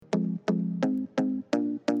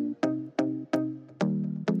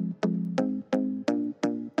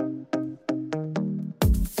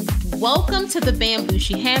Welcome to the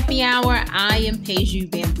Bambushi Happy Hour. I am Peju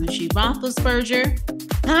Bambushi Roethlisberger.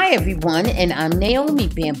 Hi, everyone, and I'm Naomi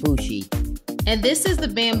Bambushi. And this is the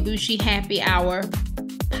Bambushi Happy Hour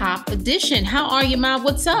Pop Edition. How are you, Ma?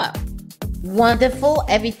 What's up? Wonderful.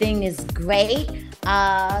 Everything is great.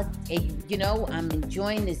 I'm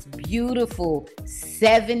enjoying this beautiful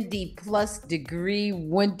 70-plus degree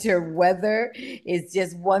winter weather. It's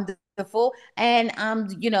just wonderful. And I'm,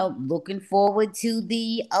 looking forward to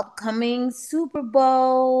the upcoming Super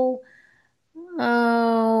Bowl.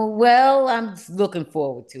 Oh, well, I'm looking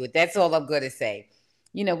forward to it. That's all I'm going to say.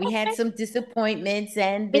 We had some disappointments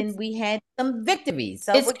and then we had some victories.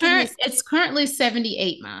 So what can you say? It's currently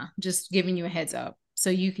 78, Ma. Just giving you a heads up. So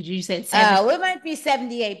you said 70. It might be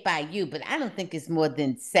 78 by you, but I don't think it's more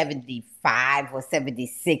than 75 or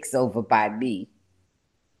 76 over by me.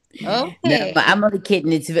 Okay. No, but I'm only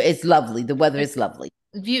kidding. It's lovely. The weather is lovely.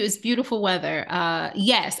 It's beautiful weather.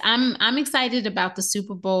 Yes, I'm excited about the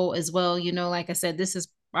Super Bowl as well. Like I said, this is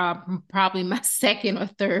probably my second or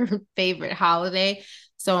third favorite holiday.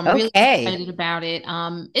 So I'm really excited about it.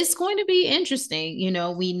 It's going to be interesting.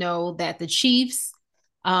 We know that the Chiefs,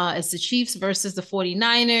 it's the Chiefs versus the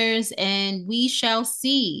 49ers, and we shall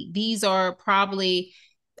see. These are probably,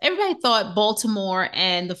 everybody thought Baltimore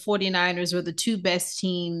and the 49ers were the two best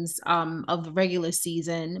teams of the regular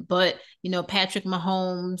season. But, Patrick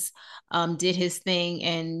Mahomes did his thing,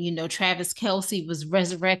 and, Travis Kelce was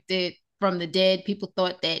resurrected from the dead. People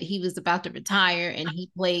thought that he was about to retire, and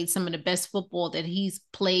he played some of the best football that he's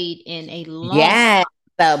played in a long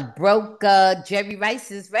time. Broke Jerry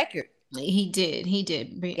Rice's record. He did.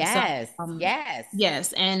 Yes,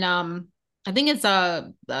 yes. And I think it's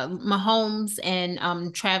Mahomes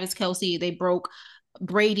and Travis Kelce. They broke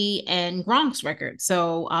Brady and Gronk's record.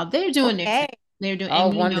 So they're doing their thing. They're doing. Oh,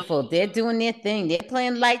 wonderful! They're doing their thing. They're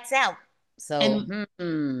playing lights out. So and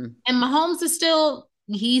Mahomes is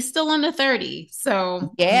he's still under 30.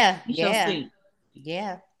 So yeah.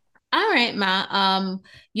 All right, Ma.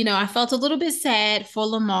 I felt a little bit sad for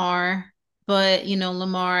Lamar. But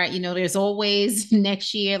Lamar, there's always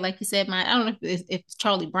next year, like you said, I don't know if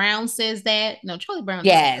Charlie Brown says that. No, Charlie Brown.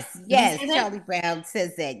 Yes, Charlie Brown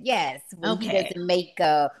says that. Yes, when he doesn't make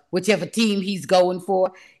whichever team he's going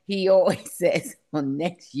for, he always says, "Well,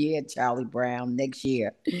 next year, Charlie Brown, next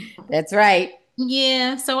year." That's right.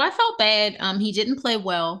 Yeah, so I felt bad. He didn't play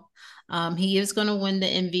well. He is going to win the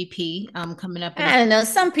MVP coming up. I don't know.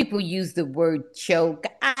 Some people use the word choke.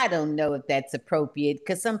 I don't know if that's appropriate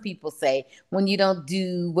because some people say when you don't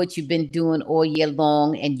do what you've been doing all year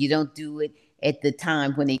long and you don't do it at the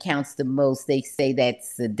time when it counts the most, they say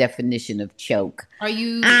that's the definition of choke. Are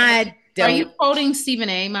you quoting Stephen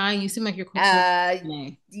A, Ma? You seem like you're quoting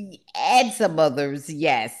Stephen A. And some others,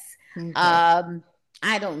 yes. Okay.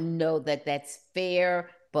 I don't know that that's fair.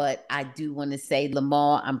 But I do want to say,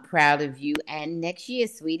 Lamar, I'm proud of you. And next year,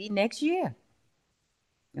 sweetie, next year.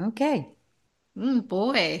 Okay.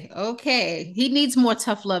 Boy, okay. He needs more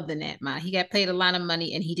tough love than that, Ma. He got paid a lot of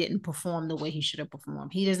money and he didn't perform the way he should have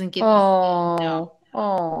performed. He doesn't get. Sorry.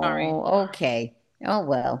 Okay. Oh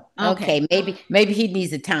well. Okay. Maybe he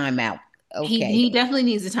needs a timeout. Okay. He definitely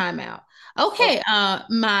needs a timeout. Okay,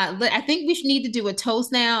 I think we need to do a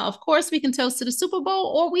toast now. Of course, we can toast to the Super Bowl,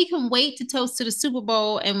 or we can wait to toast to the Super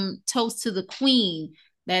Bowl and toast to the Queen.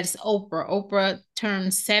 That's Oprah. Oprah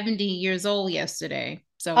turned 70 years old yesterday.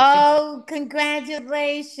 So,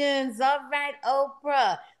 congratulations! All right,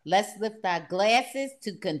 Oprah. Let's lift our glasses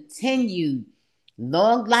to continue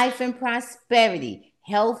long life and prosperity,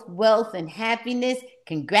 health, wealth, and happiness.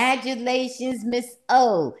 Congratulations, Miss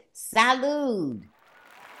O. Salud.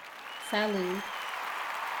 Salud.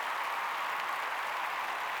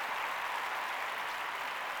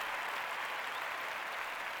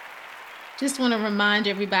 Just want to remind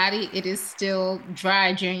everybody, it is still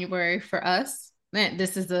dry January for us.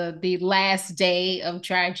 This is the last day of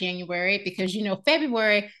dry January because,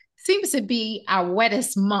 February seems to be our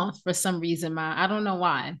wettest month for some reason, Ma. I don't know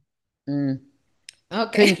why.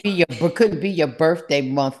 Okay. Couldn't be your birthday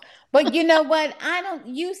month. But you know what?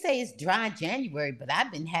 You say it's dry January, but I've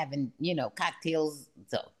been having, cocktails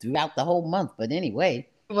throughout the whole month. But anyway.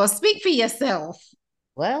 Well, speak for yourself.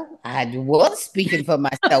 Well, I was speaking for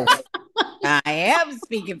myself. I am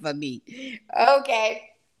speaking for me. Okay.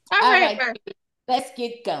 All right. Let's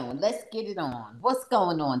get going. Let's get it on. What's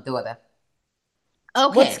going on, daughter?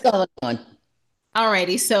 Okay. What's going on? All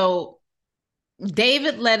righty. So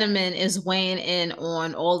David Letterman is weighing in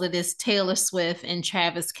on all of this Taylor Swift and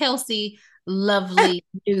Travis Kelce lovely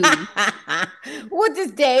news. What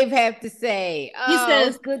does Dave have to say? He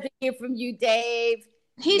says, it's good to hear from you, Dave.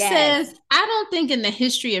 He Yes. says, I don't think in the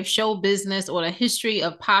history of show business or the history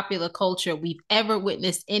of popular culture we've ever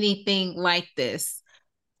witnessed anything like this.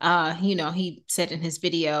 He said in his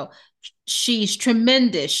video, she's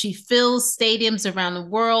tremendous. She fills stadiums around the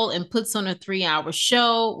world and puts on a 3-hour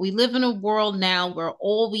show. We live in a world now where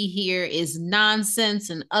all we hear is nonsense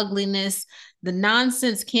and ugliness. The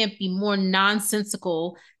nonsense can't be more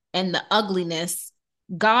nonsensical, and the ugliness,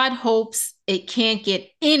 God hopes it can't get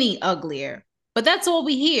any uglier. But that's all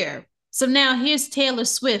we hear. So now here's Taylor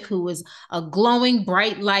Swift, who is a glowing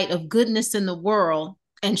bright light of goodness in the world,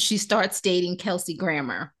 and she starts dating Kelsey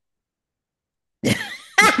Grammer.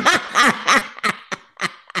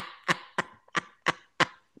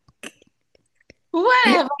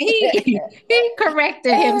 Whatever. He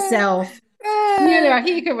corrected himself.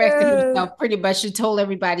 He corrected himself pretty much and told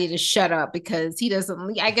everybody to shut up because he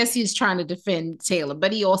doesn't. I guess he's trying to defend Taylor,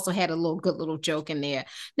 but he also had a good little joke in there.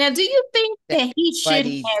 Now, do you think That's that he should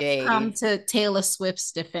funny, have come Jay. to Taylor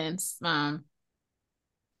Swift's defense?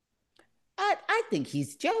 I think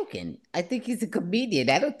he's joking. I think he's a comedian.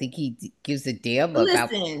 I don't think he gives a damn about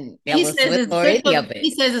Listen, Taylor Swift or any of it. he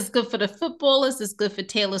says it's good for the footballers, it's good for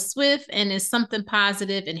Taylor Swift, and it's something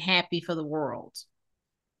positive and happy for the world.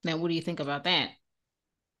 Now, what do you think about that?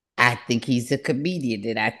 I think he's a comedian,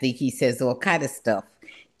 and I think he says all kind of stuff.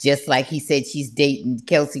 Just like he said she's dating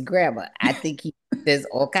Kelsey Grammer. I think he says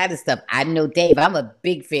all kind of stuff. I know Dave. I'm a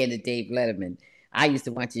big fan of Dave Letterman. I used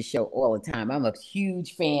to watch his show all the time. I'm a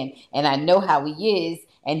huge fan, and I know how he is,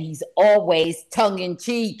 and he's always tongue in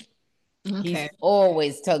cheek. He's Okay.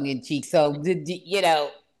 always tongue in cheek. So,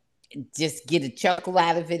 just get a chuckle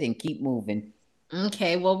out of it and keep moving.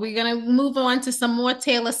 Okay, well, we're gonna move on to some more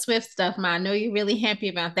Taylor Swift stuff, Ma. I know you're really happy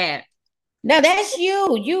about that. Now that's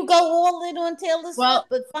you. You go all in on Taylor Well, Swift,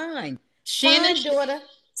 but fine. Shannon Fine, daughter.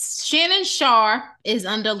 Shannon Sharpe is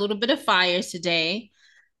under a little bit of fire today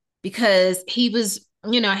because he was,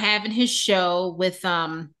 having his show with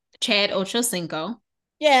Chad Ochocinco.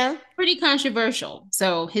 Yeah. Pretty controversial.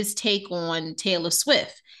 So his take on Taylor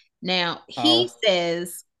Swift. Now, he Oh,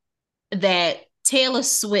 says that Taylor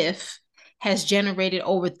Swift has generated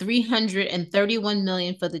over 331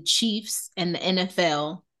 million for the Chiefs and the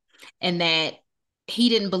NFL, and that he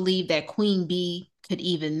didn't believe that Queen Bee could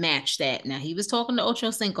even match that. Now he was talking to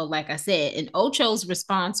Ocho Cinco, like I said, and Ocho's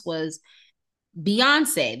response was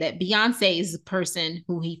Beyonce, that Beyonce is the person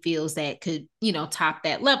who he feels that could, top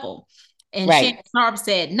that level. And Shannon right. Sharpe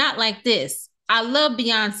said, not like this. I love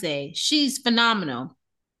Beyonce. She's phenomenal.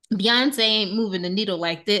 Beyonce ain't moving the needle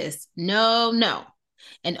like this. No, no.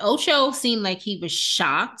 And Ocho seemed like he was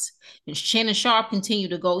shocked. And Shannon Sharpe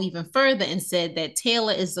continued to go even further and said that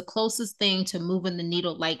Taylor is the closest thing to moving the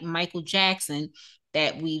needle like Michael Jackson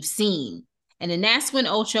that we've seen. And then that's when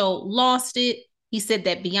Ocho lost it. He said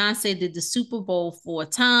that Beyonce did the Super Bowl 4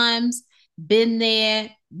 times, been there,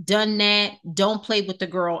 done that, don't play with the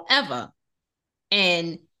girl ever.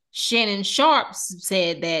 And Shannon Sharpe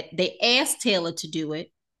said that they asked Taylor to do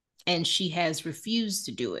it and she has refused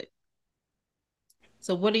to do it.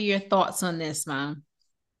 So, what are your thoughts on this, Mom?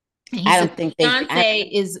 And he I said don't think Beyonce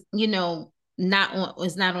is, not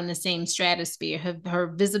on the same stratosphere. Her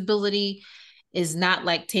visibility is not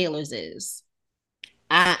like Taylor's is.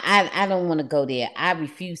 I don't want to go there. I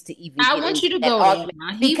refuse to even I get want into you to that go there, argument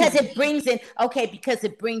Ma. because it brings in because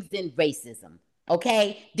it brings in racism.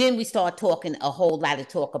 Okay, then we start talking a whole lot of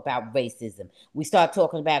talk about racism. We start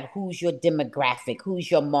talking about who's your demographic,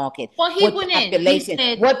 who's your market, Well, he what went in. He population,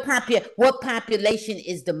 said, what population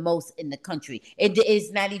is the most in the country. It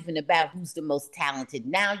is not even about who's the most talented.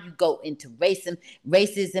 Now you go into racism,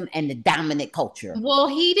 and the dominant culture. well,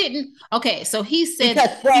 he didn't. Okay, so he said,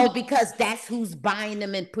 Because that's who's buying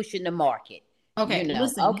them and pushing the market. okay,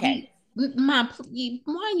 listen, Okay. Mom,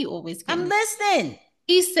 why are you always I'm getting? listening.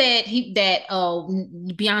 He said that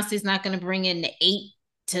Beyonce's not going to bring in the 8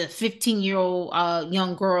 to 15-year-old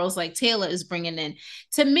young girls like Taylor is bringing in.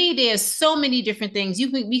 To me, there's so many different things.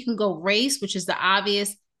 We can go race, which is the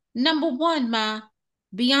obvious. Number one,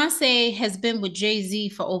 Beyonce has been with Jay-Z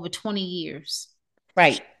for over 20 years.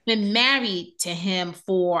 Right. Been married to him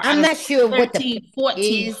for, I I'm don't not sure know, what the 13,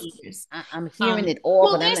 14 is. years. I'm hearing it all,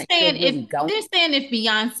 Well, but I'm not sure where we're going. they're saying if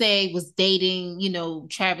Beyonce was dating,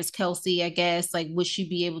 Travis Kelsey, I guess, like would she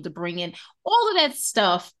be able to bring in all of that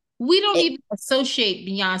stuff? We don't It, even associate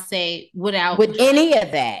Beyonce without with any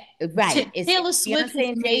of that. Right. It's Taylor Swift has Beyonce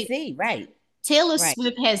and made Jay-Z. Right. Taylor Right.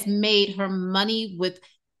 Swift has made her money with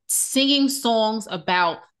singing songs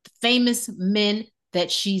about famous men that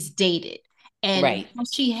she's dated. And Right.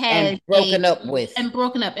 she has And broken up with. and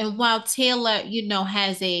broken up. And while Taylor,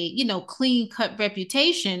 has a, clean cut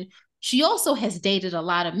reputation, she also has dated a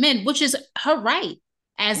lot of men, which is her right.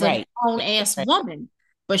 as a Right. grown ass Right. woman,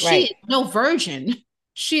 but she Right. is no virgin.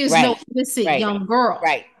 She is no Right. innocent Right. young girl,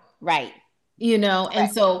 Right. Right. and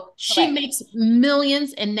Correct. so she Correct. makes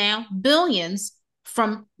millions and now billions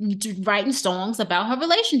from writing songs about her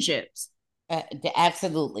relationships.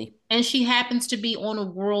 Absolutely. And she happens to be on a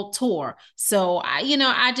world tour. So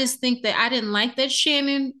I just think that I didn't like that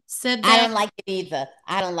Shannon said I that. don't like it either.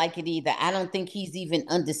 I don't like it either. I don't think he's even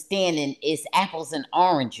understanding it's apples and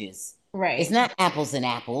oranges. It's Right. not apples and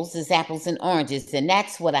apples, it's apples and oranges. And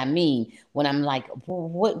that's what I mean when I'm like,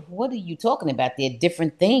 well, what are you talking about? They're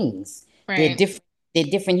different things. They're Right. different. They're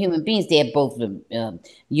different human beings. They're both,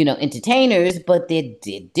 entertainers, but they're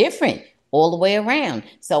different all the way around.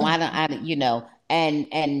 So I don't,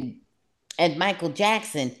 Mhm. and Michael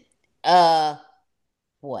Jackson, uh,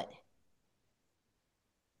 what,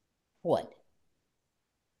 what?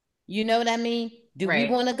 You know what I mean? Do we Right.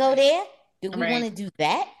 want to go there? Do we want Right. to do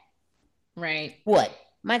that? Right. What?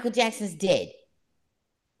 Michael Jackson's dead.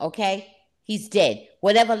 Okay? He's dead.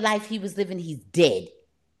 Whatever life he was living, he's dead.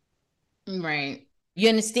 Right. You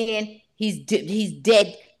understand? He's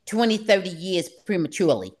dead 20, 30 years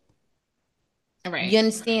prematurely. You Right.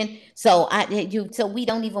 understand? So we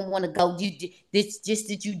don't even want to go. This just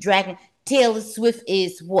that you dragging. Taylor Swift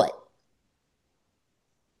is what?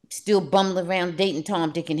 Still bumbling around dating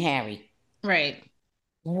Tom, Dick, and Harry. Right.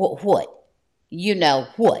 What? You know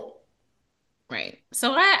what? Right.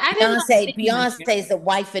 So I didn't like Beyonce, that he went Beyonce there. is the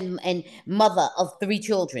wife and mother of 3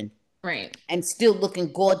 children, Right. and still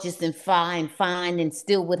looking gorgeous and fine, and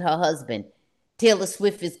still with her husband. Taylor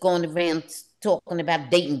Swift is going around talking about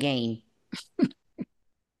dating game.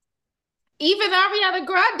 Even Ariana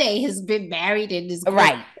Grande has been married and is going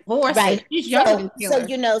Right, divorced, and right. she's younger So, than so Taylor.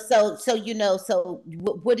 you know, so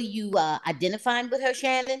what are you identifying with her,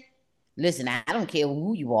 Shannon? Listen, I don't care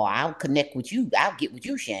who you are. I'll connect with you. I'll get with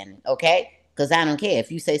you, Shannon. Okay? Because I don't care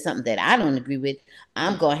if you say something that I don't agree with.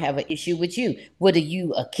 I'm gonna have an issue with you. What are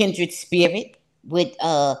you, a kindred spirit with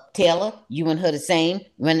Taylor? You and her the same,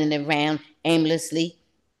 running around aimlessly,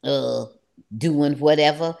 uh, doing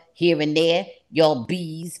whatever here and there. Y'all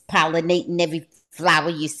bees pollinating every flower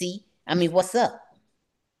you see. I mean, what's up?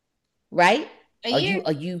 Right? Yeah.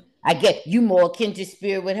 Are you I get you more kindred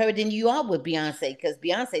spirit with her than you are with Beyonce, because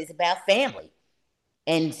Beyonce is about family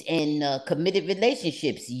and committed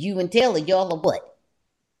relationships. You and Taylor, y'all are what?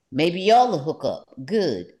 Maybe y'all will hook up.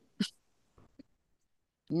 Good.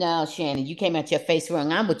 No, Shannon, you came out your face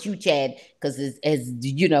wrong. I'm with you, Chad, because as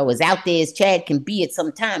you know, as out there as Chad can be at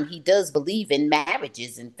some time, he does believe in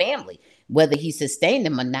marriages and family. Whether he sustained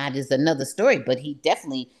them or not is another story, but he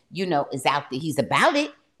definitely, is out there. He's about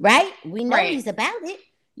it, right? We know Right. he's about it.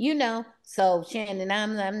 So Shannon,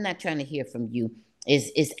 I'm not trying to hear from you.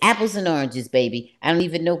 It's apples and oranges, baby. I don't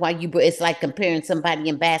even know why it's like comparing somebody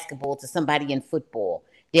in basketball to somebody in football.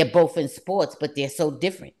 They're both in sports, but they're so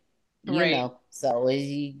different. Right. So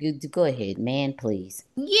you good to go ahead, man, please.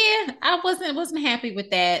 Yeah, I wasn't happy with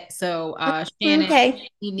that. So Shannon, Okay.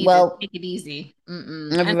 you need to Well, take it easy. I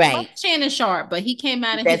love right. Shannon Sharpe, but he came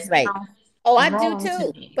out of his That's right. mouth Oh, I do wrong to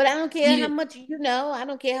too. me. But I don't care He how did, much I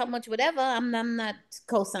don't care how much whatever. I'm not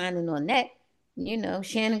co-signing on that.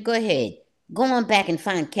 Shannon, go ahead. Go on back and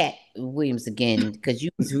find Cat Williams again, because you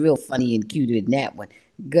was real funny and cute in that one.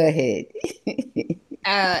 Go ahead.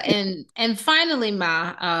 and finally,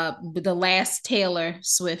 the last Taylor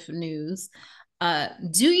Swift news.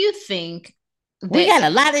 Do you think We that got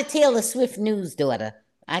a lot of Taylor Swift news, daughter.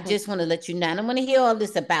 I just want to let you know. I don't want to hear all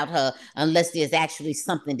this about her unless there's actually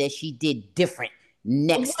something that she did different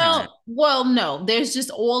next time. no, there's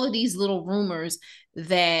just all of these little rumors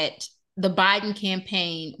that the Biden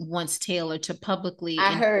campaign wants Taylor to publicly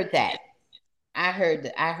I and heard that. I heard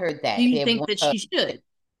do that. you They think want that her. she should?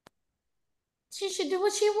 She should do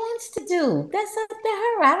what she wants to do. That's up to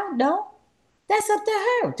her. I don't know. That's up to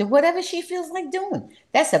her. To whatever she feels like doing.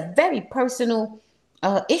 That's a very personal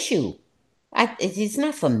issue. It's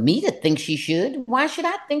not for me to think she should. Why should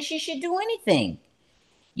I think she should do anything?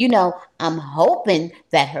 I'm hoping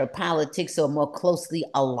that her politics are more closely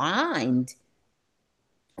aligned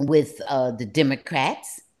with the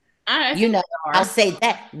Democrats. I You think know, they I'll are. say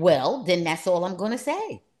that. Well, then that's all I'm going to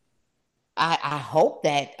say. I hope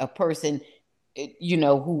that a person,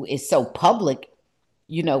 who is so public,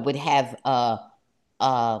 would have uh,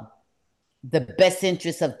 the best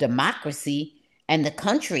interests of democracy and the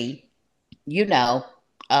country, in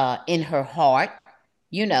her heart,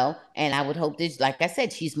 and I would hope that, like I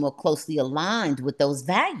said, she's more closely aligned with those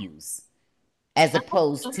values as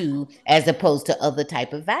opposed to other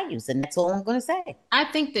type of values. And that's all I'm going to say. I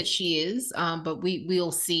think that she is, but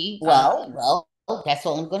we'll see. Well, that's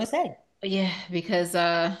all I'm going to say. Yeah, because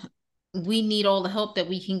we need all the help that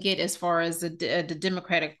we can get as far as the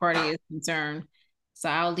Democratic Party is concerned. So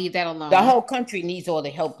I'll leave that The alone. whole country needs all the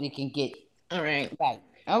help we can get. All right. Right.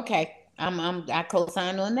 Okay. I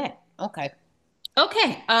co-sign on that. Okay.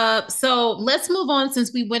 Okay. So let's move on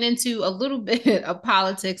since we went into a little bit of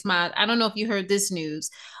politics. I don't know if you heard this news.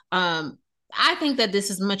 Um, I think that this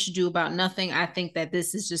is much ado about nothing. I think that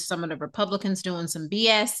this is just some of the Republicans doing some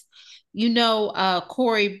BS.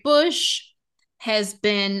 Cori Bush has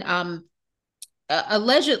been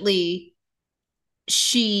allegedly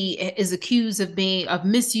she is accused of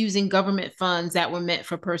misusing government funds that were meant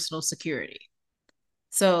for personal security.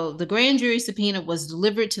 So the grand jury subpoena was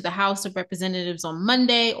delivered to the House of Representatives on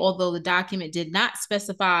Monday, although the document did not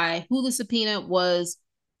specify who the subpoena was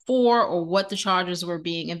for or what the charges were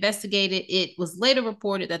being investigated. It was later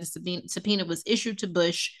reported that the subpoena was issued to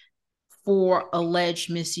Bush for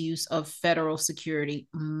alleged misuse of federal security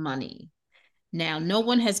money. Now, no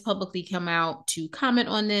one has publicly come out to comment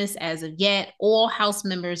on this as of yet. All House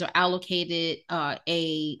members are allocated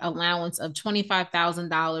a allowance of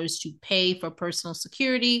 $25,000 to pay for personal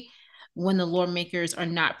security when the lawmakers are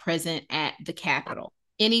not present at the Capitol.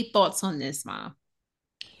 Any thoughts on this, Mom?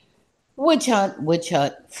 Witch hunt,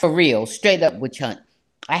 for real, straight up witch hunt.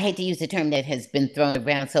 I hate to use the term that has been thrown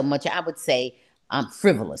around so much. I would say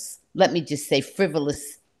frivolous. Let me just say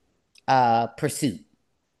frivolous pursuit.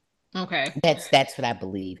 Okay. That's what I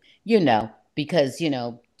believe. Because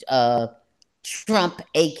Trump,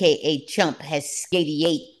 aka Chump, has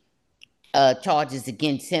 88 charges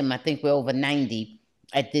against him. I think we're over 90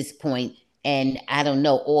 at this point, and I don't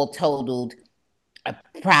know, all totaled,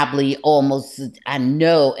 probably almost, I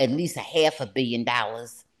know, at least $500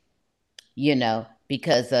 million,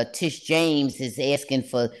 because Tish James is asking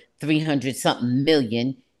for 300 something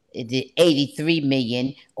million. It did 83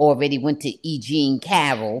 million already went to Eugene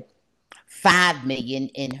Carroll, 5 million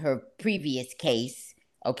in her previous case.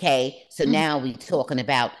 Okay, so Mm. now we're talking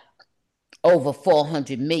about over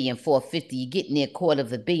 400 million, 450. You're getting near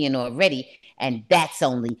 $250 million already, and that's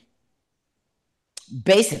only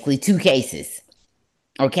basically two cases.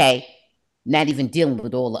 Okay, not even dealing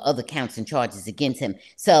with all the other counts and charges against him.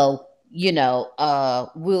 So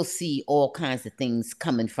we'll see all kinds of things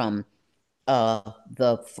coming from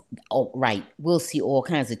the right. We'll see all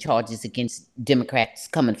kinds of charges against Democrats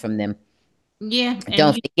coming from them. Yeah,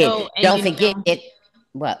 Don't forget. Don't forget know. it.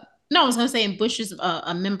 What? No, I was gonna say, and Bush is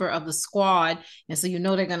a member of the squad, and so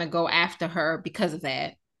they're gonna go after her because of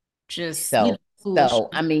that. Just So, foolish.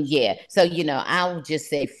 I mean, yeah. So, I'll just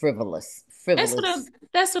say frivolous, That's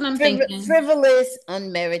what I'm thinking. frivolous,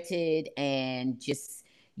 unmerited, and just,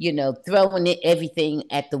 throwing everything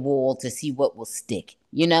at the wall to see what will stick.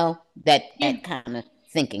 That Yeah, kind of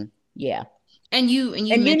thinking. Yeah. and you And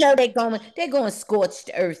mentioned they're going scorched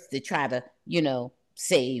earth to try to,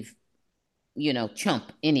 save,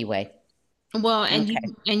 Trump anyway. well, Okay.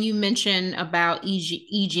 and you mentioned about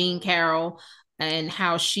Jean Carroll and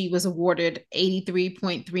how she was awarded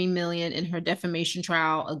 83.3 million in her defamation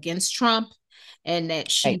trial against Trump, and that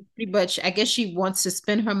Right. she pretty much, I guess, she wants to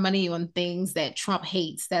spend her money on things that Trump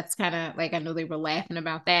hates. That's kind of like, I know they were laughing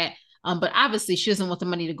about that, but obviously she doesn't want the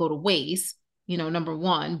money to go to waste. Number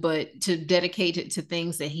one, but to dedicate it to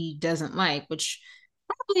things that he doesn't like, which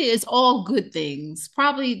probably is all good things.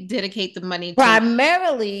 Probably dedicate the money to,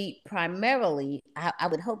 Primarily, I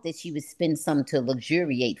would hope that she would spend some to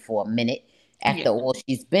luxuriate for a minute yeah, after all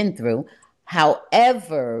she's been through.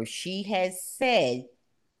 However, she has said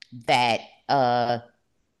that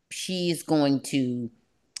she's going to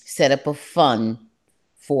set up a fund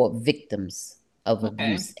for victims of okay.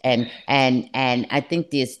 abuse, and I think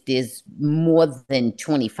there's more than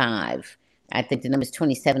 25. I think the number is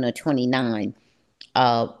 27 or 29.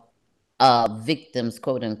 Uh, Victims,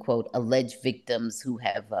 quote unquote, alleged victims who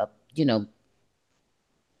have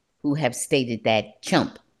stated that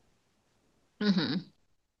Chump Mm-hmm.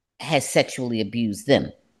 has sexually abused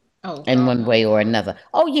them Oh in God. one way or another.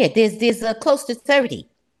 Oh yeah, there's close to 30.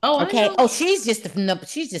 Oh, I Okay. know. Oh, she's just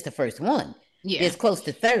the first one. Yeah. There's close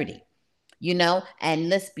to 30. And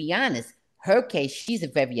let's be honest, her case, she's a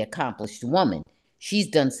very accomplished woman. She's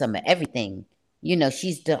done some of everything.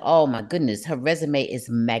 She's done, oh my goodness, her resume is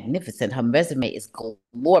magnificent. Her resume is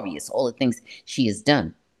glorious, all the things she has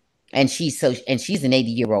done. And she's an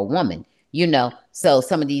 80-year-old woman, So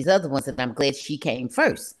some of these other ones, and I'm glad she came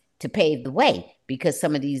first to pave the way, because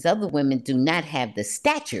some of these other women do not have the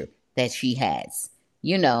stature that she has,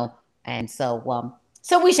 you know. And so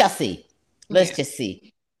we shall see. Let's Yeah. just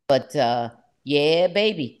see. But yeah,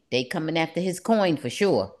 baby, they coming after his coin for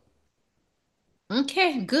sure.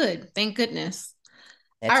 Okay, good. Thank goodness.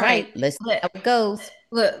 All That's right. right. Let's see Let, how it goes.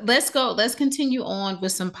 let's go. Let's continue on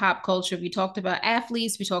with some pop culture. We talked about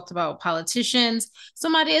athletes, we talked about politicians.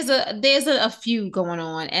 There's a few going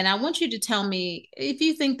on, and I want you to tell me if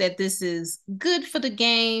you think that this is good for the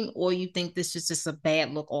game or you think this is just a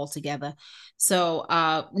bad look altogether. So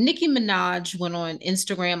Nicki Minaj went on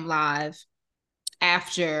Instagram Live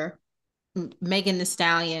after Megan Thee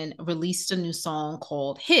Stallion released a new song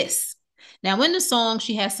called Hiss. Now, in the song,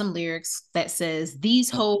 she has some lyrics that says,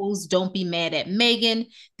 "These hoes don't be mad at Megan.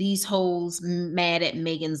 These hoes mad at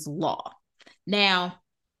Megan's law." Now,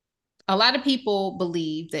 a lot of people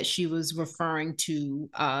believe that she was referring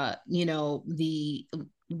to the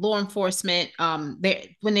law enforcement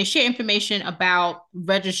when they share information about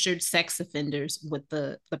registered sex offenders with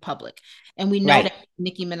the public. And we know Right, that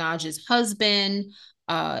Nicki Minaj's husband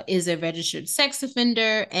is a registered sex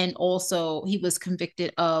offender, and also he was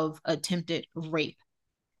convicted of attempted rape.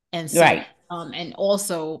 And so right, and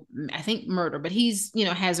also I think murder, but he's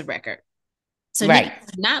has a record. So Nikki right,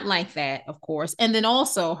 did not like that, of course. And then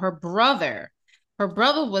also her brother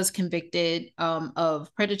was convicted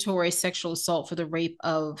of predatory sexual assault for the rape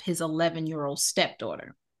of his 11-year-old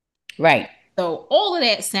stepdaughter. right, So all of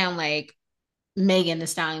that sound like Megan Thee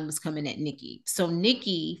Stallion was coming at Nikki. So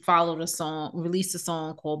Nikki released a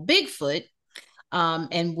song called Bigfoot,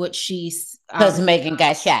 and what because Megan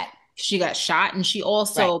got shot. she got shot, and she Right,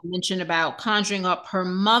 also mentioned about conjuring up her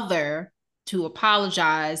mother to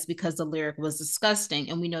apologize because the lyric was disgusting.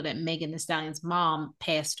 And we know that Megan Thee Stallion's mom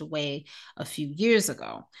passed away a few years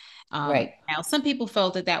ago. right, Now, some people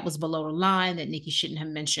felt that that was below the line, that Nikki shouldn't have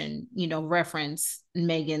mentioned, reference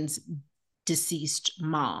Megan's deceased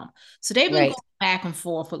mom. So they've been going right, back and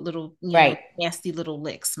forth with little, right. nasty little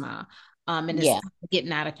licks, ma. And it's Yeah,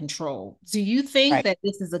 getting out of control. Do you think right. that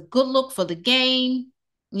this is a good look for the game?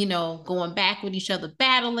 Going back with each other,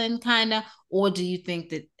 battling kind of, or do you think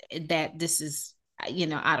that this is,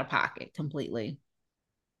 out of pocket completely?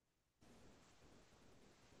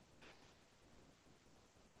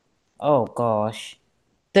 Oh gosh.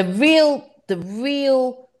 The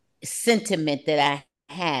real sentiment that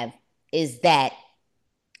I have is that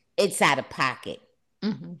it's out of pocket.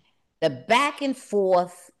 Mm-hmm. The back and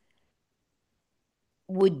forth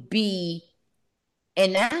would be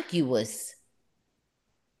innocuous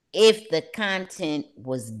if the content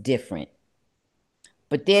was different.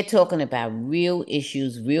 But they're talking about real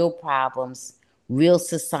issues, real problems, real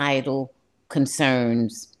societal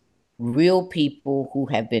concerns, real people who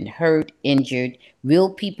have been hurt, injured,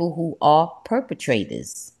 real people who are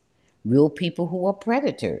perpetrators, real people who are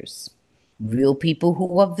predators, real people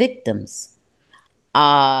who are victims.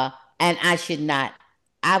 And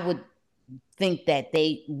I would think that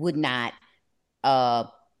they would not uh,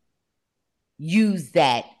 use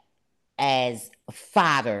that as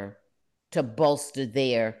fodder to bolster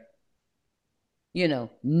their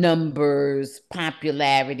numbers,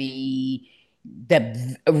 popularity,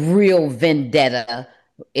 the real vendetta,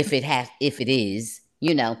 if it is,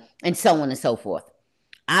 and so on and so forth.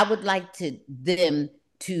 I would like to them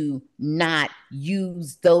to not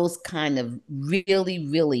use those kind of really,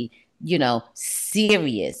 really,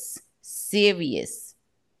 serious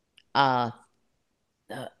uh,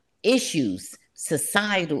 uh issues,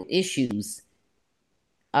 societal issues,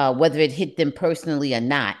 whether it hit them personally or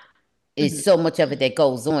not. Mm-hmm. Is so much of it that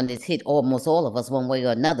goes on. It's hit almost all of us one way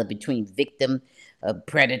or another, between victim,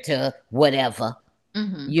 predator, whatever.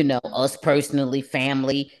 Mm-hmm. Us personally,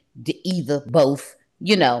 family, either, both.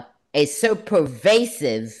 It's so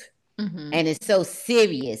pervasive Mm-hmm. and it's so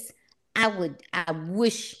serious. I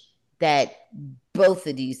wish that both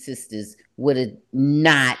of these sisters would have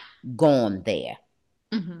not gone there.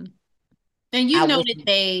 Mm-hmm. And I you know wish that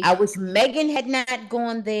they. I wish Megan had not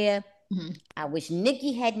gone there. Mhm. I wish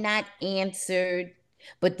Nikki had not answered,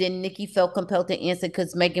 but then Nikki felt compelled to answer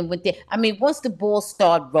because Megan went there. I mean, once the ball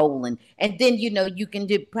started rolling, and then you can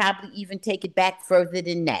probably even take it back further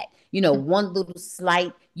than that. One little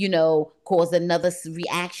slight, cause another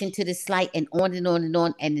reaction to the slight, and on and on and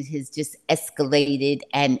on, and it has just escalated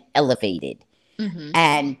and elevated. Mm-hmm.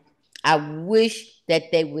 And I wish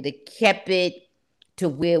that they would have kept it to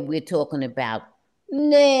where we're talking about,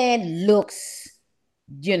 looks,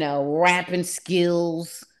 rapping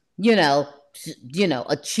skills,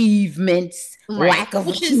 achievements, Right. lack of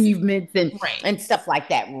Which is achievements, and right. stuff like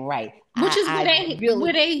that. Right. Which is where I they really,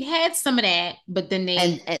 where they had some of that, but then they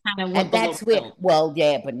and, and kind of went and below that's the where, belt. well,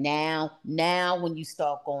 yeah, but now when you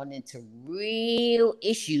start going into real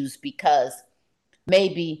issues, because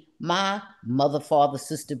maybe my mother, father,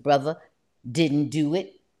 sister, brother didn't do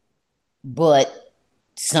it, but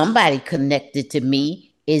somebody connected to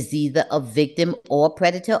me is either a victim or a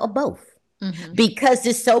predator or both. because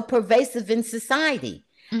it's so pervasive in society.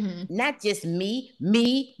 Mm-hmm. Not just me,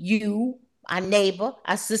 you, our neighbor,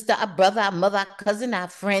 our sister, our brother, our mother, our cousin, our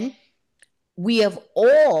friend. We have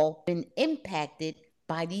all been impacted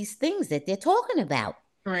by these things that they're talking about.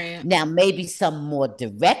 Right. Now, maybe some more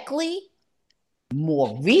directly,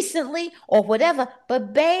 more recently, or whatever,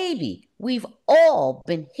 but baby, we've all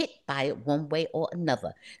been hit by it one way or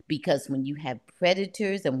another. Because when you have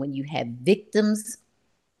predators and when you have victims,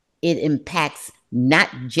 it impacts not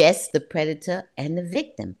just the predator and the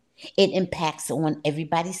victim. It impacts on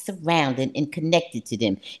everybody surrounding and connected to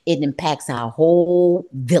them. It impacts our whole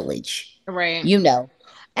village, Right. you know.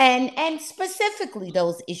 And specifically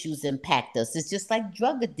those issues impact us. It's just like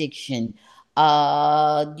drug addiction,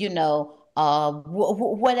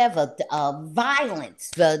 whatever,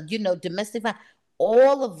 violence, domestic violence.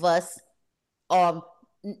 All of us are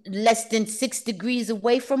less than 6 degrees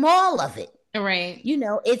away from all of it. Right.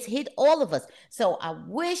 It's hit all of us. So I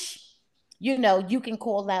wish, you can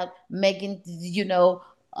call out Megan,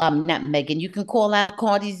 not Megan, you can call out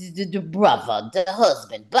Cardi's the brother, the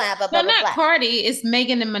husband, blah, blah, No, blah, blah, not blah. Cardi. It's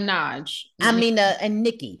Megan and Minaj. I mean, and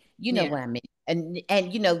Nikki, you know Yeah. what I mean. And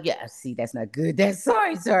yeah, see, that's not good. That's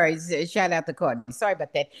sorry. Shout out to Cardi. Sorry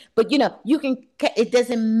about that. But it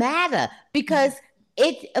doesn't matter because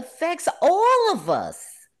it affects all of us.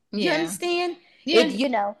 You Yeah. understand? Yeah.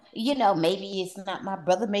 Maybe it's not my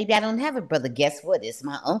brother. Maybe I don't have a brother. Guess what? It's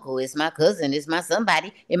my uncle. It's my cousin. It's my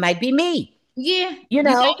somebody. It might be me. Yeah. You You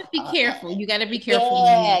know, gotta be careful. You gotta be careful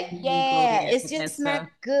yeah, when you go yeah. there It's with that just not stuff.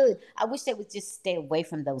 good. I wish they would just stay away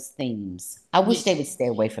from those themes. I Yeah. wish they would stay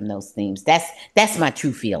away from those themes. That's my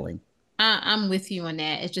true feeling. I'm with you on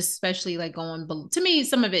that. It's just especially like going to me,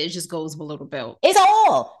 some of it just goes below the belt. It's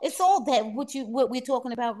all that what we're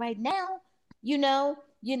talking about right now.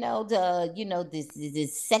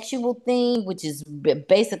 This sexual thing, which is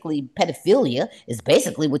basically pedophilia, is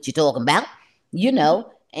basically what you're talking about. You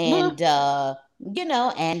know, Well, and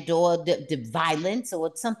and or the violence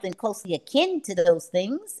or something closely akin to those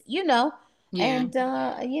things. yeah. And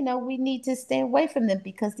we need to stay away from them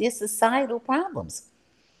because they're societal problems,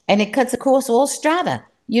 and it cuts across all strata.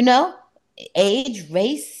 Age,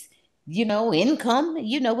 race, income.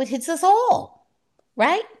 It hits us all,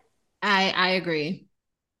 right? I agree.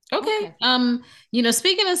 Okay. Okay.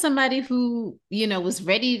 Speaking of somebody who, was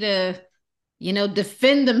ready to,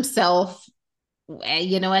 defend themselves,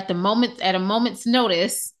 at a moment's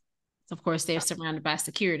notice. Of course, they're surrounded by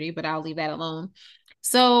security, but I'll leave that alone.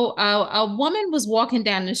 So, a woman was walking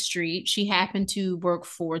down the street. She happened to work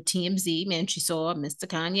for TMZ, and she saw Mr.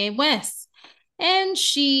 Kanye West. And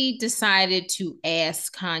she decided to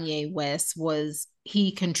ask Kanye West, was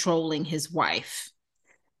he controlling his wife?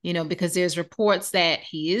 Because there's reports that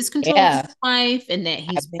he is controlling Yeah, his wife and that I've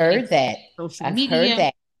he's been heard that. social I've heard media.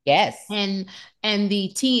 that. Yes. And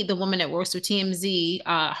the woman that works for TMZ,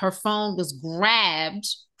 her phone was grabbed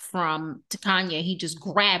from to Kanye. He just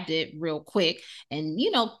grabbed it real quick, and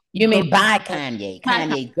You mean by Kanye?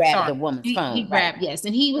 Kanye grabbed sorry, the woman's he phone, right? grabbed, yes,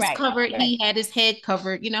 and he was Right. covered. Right. He had his head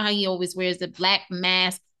covered. You know how he always wears the black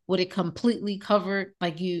mask with it completely covered,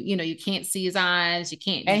 like you can't see his eyes. You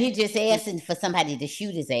can't. And he just asking for somebody to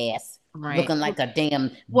shoot his ass, Right. looking like a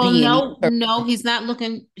damn Well, B&E. no, he's not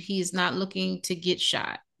looking. He's not looking to get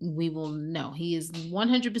shot. We will know. He is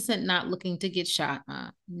 100% not looking to get shot.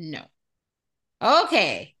 No.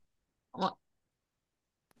 Okay. Well,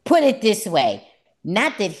 Put it this way,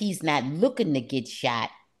 not that he's not looking to get shot.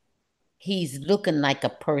 He's looking like a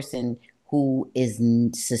person who is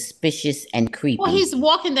suspicious and he's creepy.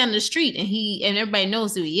 walking down the street and everybody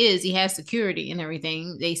knows who he is. He has security and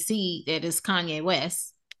everything. They see that it's Kanye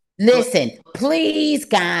West. So, Listen, please,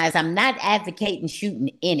 guys, I'm not advocating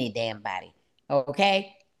shooting any damn body.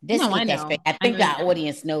 Okay? Let's no, I get that straight. know. I I know think you our don't.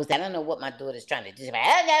 audience knows that. I don't know what my daughter's trying to do. She's like,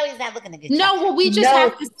 oh, no, he's not looking to get shot. No, well, we She just knows,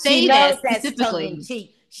 have to she say knows that that's tongue in specifically.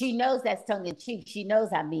 cheek. She knows that's tongue in cheek. She knows,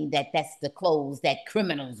 I mean, that's the clothes that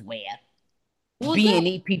criminals wear. Well, yeah.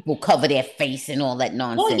 B&E people cover their face and all that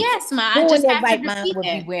Well, nonsense. yes, ma. I Who in just their have to right mind repeat would be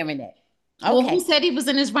that. wearing that? Well, who Okay. said he was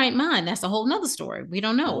in his right mind? That's a whole nother story. We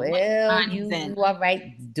don't know what Well, mind he's you in. are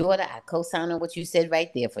right, daughter. I co-sign on what you said right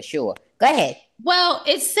there for sure. Go ahead. Well,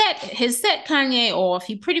 set Kanye off.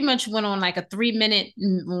 He pretty much went on like a 3-minute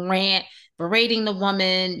rant berating the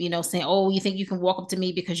woman, saying, "Oh, you think you can walk up to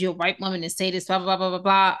me because you're a white woman and say this, blah, blah, blah, blah,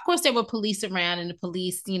 blah." Of course, there were police around, and the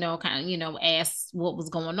police, kind of, asked what was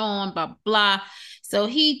going on, blah, blah. So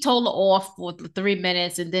he told her off for the 3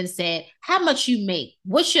 minutes and then said, "How much you make?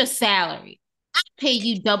 What's your salary? I pay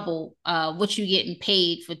you double what you getting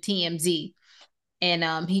paid for TMZ."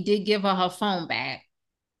 And he did give her phone back.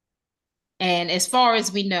 And as far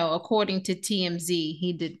as we know, according to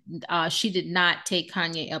TMZ, she did not take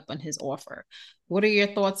Kanye up on his offer. What are your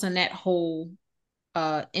thoughts on that whole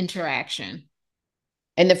interaction?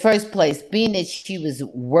 In the first place, being that she was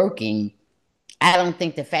working, I don't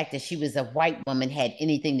think the fact that she was a white woman had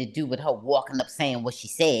anything to do with her walking up saying what she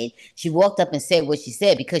said. She walked up and said what she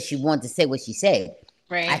said because she wanted to say what she said.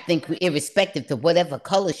 I Right, think irrespective of whatever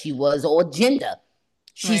color she was or gender,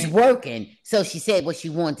 she's right, working. So she said what she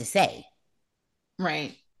wanted to say.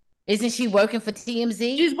 right. Isn't she working for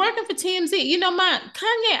TMZ? She's working for TMZ. You know, my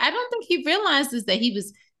Kanye, I don't think he realizes that he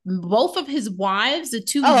was both of his wives, the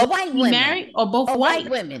two Oh, women white he women. married, are both Oh, white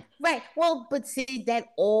white. women. Right. Well, but see, that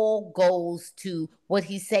all goes to what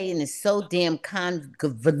he's saying is so damn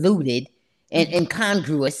convoluted and Mhm.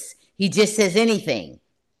 incongruous. He just says anything.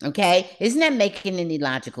 Okay. Isn't that making any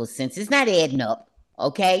logical sense? It's not adding up.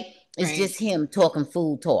 Okay. It's Right, just him talking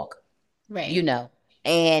fool talk, you right. know,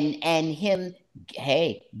 and him,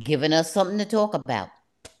 hey, giving us something to talk about.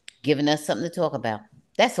 Giving us something to talk about.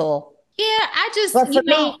 That's all. Yeah, I just, But for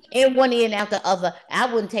me, in one ear and out the other,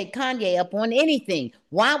 I wouldn't take Kanye up on anything.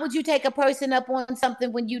 Why would you take a person up on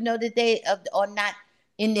something when you know that they are not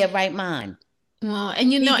in their right mind? well, and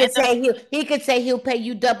He and could say he'll pay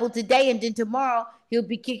you double today, and then tomorrow he'll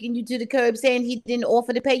be kicking you to the curb saying he didn't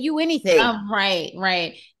offer to pay you anything. right,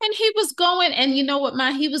 right. And he was going, and you know what,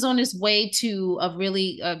 he was on his way to a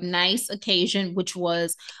really nice occasion, which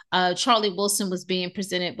was Charlie Wilson was being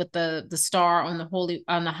presented with the star on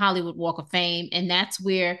the Hollywood Walk of Fame, and that's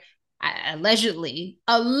where allegedly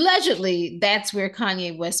that's where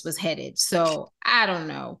Kanye West was headed. So I don't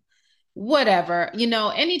know. Whatever,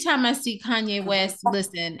 anytime I see Kanye West,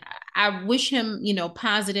 listen, I wish him,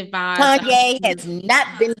 positive vibes. Kanye has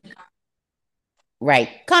not been right.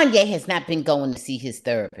 Kanye has not been going to see his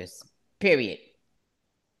therapist. Period.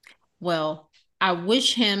 Well, I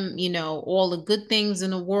wish him, all the good things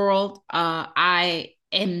in the world. I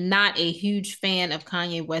am not a huge fan of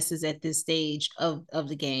Kanye West's at this stage of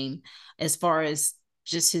the game, as far as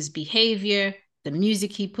just his behavior, the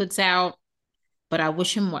music he puts out. But I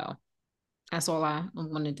wish him well. That's all I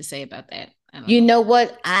wanted to say about that. I don't You know. know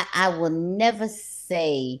what? I will never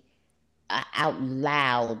say out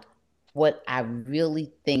loud what I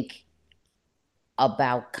really think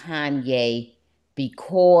about Kanye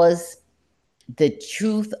because the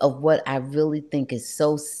truth of what I really think is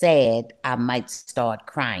so sad, I might start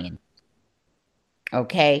crying.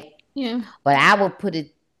 Okay? Yeah, But I will put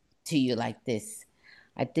it to you like this.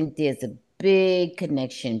 I think there's a big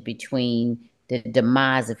connection between the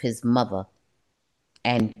demise of his mother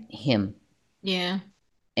and him yeah.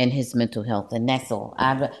 and his mental health. And that's all.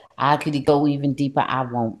 I could go even deeper. I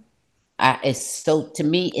won't. It's so, to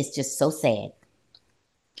me, it's just so sad.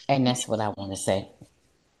 And that's what I want to say.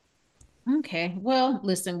 Okay. Well,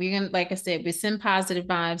 listen, we're gonna, like I said, we send positive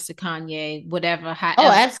vibes to Kanye, whatever, Oh, however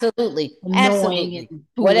absolutely. annoying Absolutely. and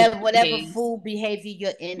foolish Whatever behaves. fool behavior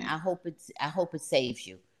you're in, I hope it saves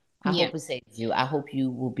you. I Yeah. hope it saves you. I hope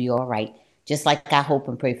you will be all right. Just like I hope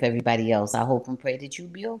and pray for everybody else. I hope and pray that you'll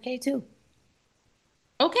be okay too.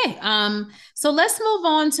 Okay. So let's move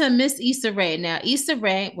on to Miss Issa Rae. Now, Issa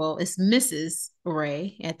Rae, well, it's Mrs.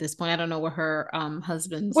 Rae at this point. I don't know what her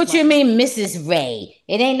husband's What like. you mean, Mrs. Ray?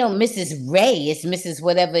 It ain't no Mrs. Ray. It's Mrs.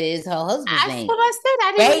 whatever is her husband's That's name. what I said.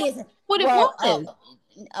 I didn't Ray know is what it well. was.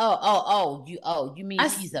 You mean I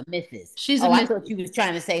she's a Mrs. she's a Oh, I Miss. thought you was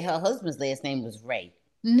trying to say her husband's last name was Ray.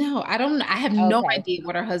 No, I don't. I have no Okay. idea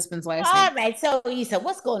what her husband's last name. All right. So Issa,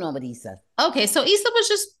 what's going on with Issa? Okay, so Issa was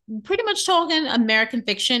just pretty much talking American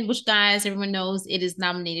Fiction, which, guys, everyone knows it is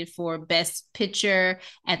nominated for Best Picture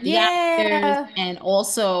at the Oscars, Yeah. and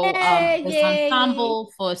also Yeah, Best yay.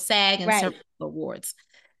 Ensemble for SAG and several Right. awards.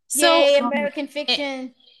 So, Yay, American i-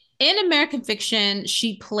 fiction. in American Fiction,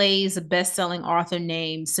 she plays a best-selling author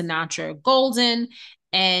named Sinatra Golden,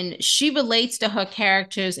 and she relates to her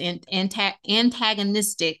character's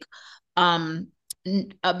antagonistic um,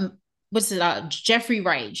 um what's it Jeffrey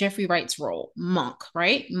Wright's role, Monk,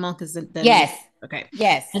 right? Monk is the name. Yes. Okay. And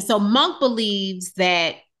Yes. so Monk believes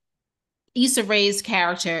that Issa Rae's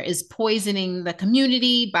character is poisoning the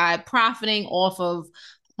community by profiting off of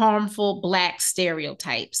harmful black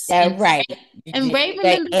stereotypes. That's right. And Ray Like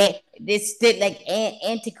remembers this like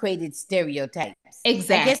antiquated stereotypes. I guess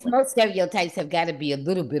exactly. most stereotypes have got to be a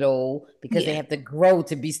little bit old because they Yeah. have to grow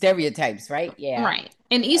to be stereotypes, right? Yeah. Right.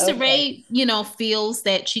 And Issa Okay. Rae, feels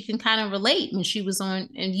that she can kind of relate when she was on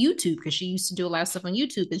YouTube, because she used to do a lot of stuff on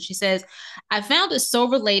YouTube. And she says, I found it so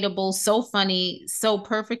relatable, so funny, so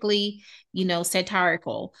perfectly,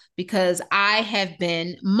 satirical, because I have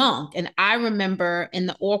been Monk. And I remember in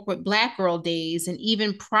the awkward Black girl days, and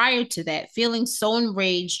even prior to that, feeling so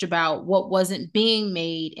enraged about about what wasn't being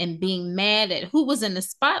made and being mad at who was in the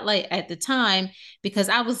spotlight at the time, because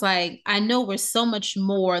I was like, I know we're so much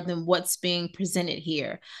more than what's being presented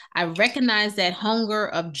here. I recognize that hunger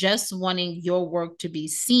of just wanting your work to be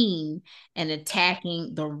seen and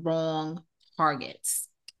attacking the wrong targets.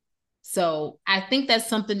 So I think that's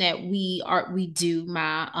something that we do,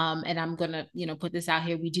 and I'm gonna, put this out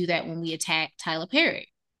here. We do that when we attack Tyler Perry,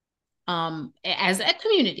 as a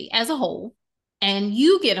community, as a whole. And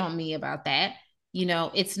you get on me about that.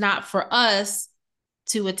 It's not for us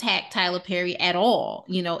to attack Tyler Perry at all.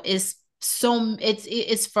 It's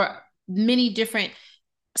for many different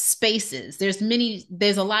spaces.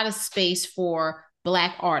 There's a lot of space for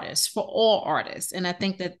Black artists, for all artists. And I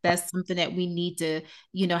think that that's something that we need to,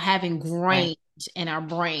 have Right. ingrained in our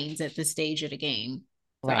brains at this stage of the game.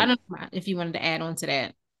 So I Right. don't know if you wanted to add on to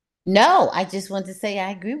that. No, I just want to say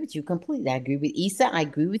I agree with you completely. I agree with Issa. I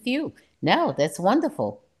agree with you. No, that's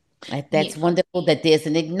wonderful. Yeah. That's wonderful that there's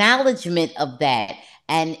an acknowledgement of that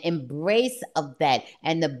and embrace of that.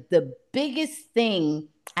 And the biggest thing,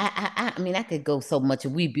 I mean, I could go so much.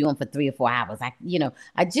 We'd be on for 3 or 4 hours.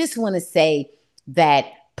 I just want to say that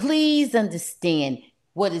please understand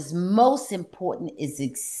what is most important is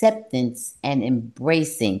acceptance and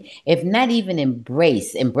embracing. If not even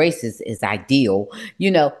embrace is ideal,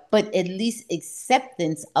 but at least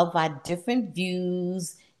acceptance of our different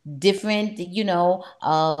views, different,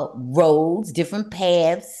 roads, different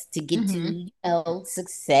paths to get to, Mm-hmm.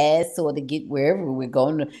 success or to get wherever we're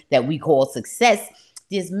going that we call success.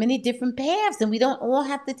 There's many different paths, and we don't all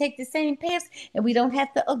have to take the same paths, and we don't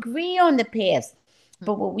have to agree on the paths.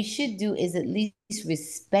 But what we should do is at least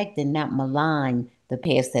respect and not malign the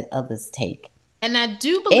paths that others take. And I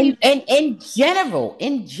do believe, In general,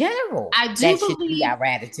 I do that should be believe our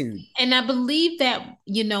attitude. And I believe that,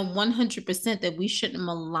 100% that we shouldn't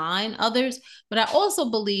malign others, but I also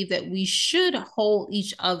believe that we should hold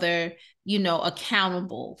each other,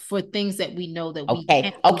 accountable for things that we know that we Okay,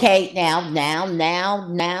 can't do. okay. Now,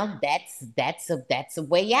 that's a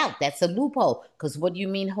way out. That's a loophole. Because what do you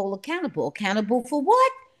mean hold accountable? Accountable for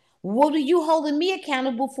what? What are you holding me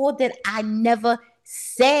accountable for that I never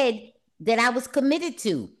said that I was committed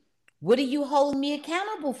to? What are you holding me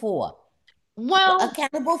accountable for? Well,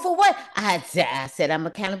 Accountable for what? I said I'm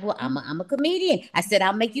accountable. I'm a comedian. I said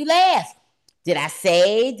I'll make you laugh. Did I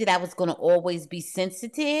say that I was going to always be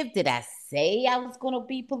sensitive? Did I say I was going to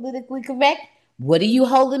be politically correct? What are you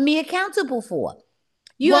holding me accountable for?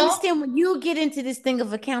 You well, understand when you get into this thing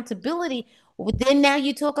of accountability, well, then now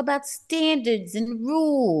you talk about standards and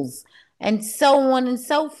rules and so on and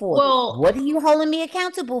so forth. well, What are you holding me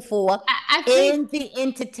accountable for I think in the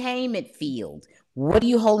entertainment field? What are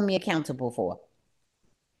you holding me accountable for?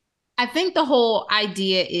 I think the whole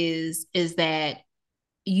idea is that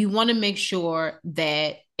you want to make sure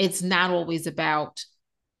that it's not always about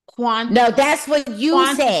quant No, that's what you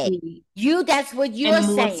said. quantity That's what and you're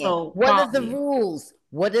more saying. so What are the quality. rules?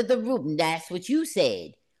 What are the rules? That's what you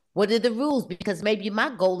said. What are the rules? Because maybe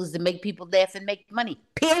my goal is to make people laugh and make money.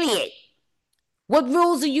 Period. What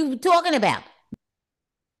rules are you talking about?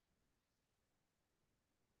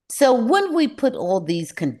 So when we put all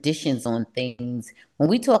these conditions on things, when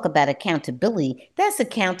we talk about accountability, that's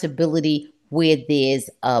accountability where there's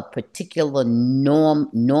a particular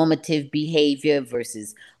normative behavior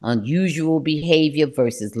versus unusual behavior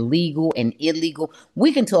versus legal and illegal.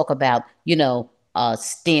 We can talk about,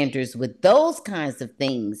 standards with those kinds of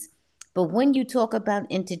things. But when you talk about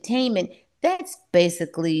entertainment, that's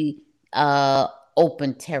basically uh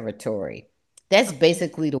open territory. That's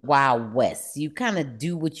basically the Wild West. You kind of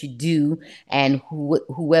do what you do, and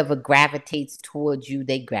whoever gravitates towards you,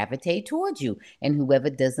 they gravitate towards you, and whoever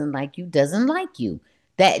doesn't like you doesn't like you.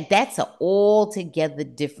 That's an altogether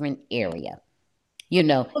different area. Well,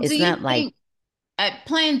 do It's you not like think,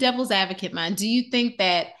 playing devil's advocate, man, do you think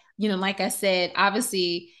that, like I said,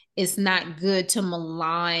 obviously it's not good to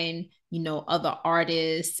malign, other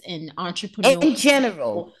artists and entrepreneurs. in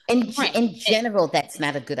general, Right. in general, that's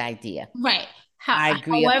not a good idea. Right. I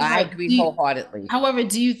However, agree wholeheartedly.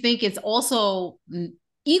 do you think it's also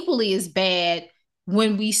equally as bad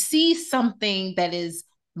when we see something that is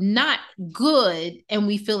not good and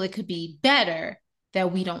we feel it could be better,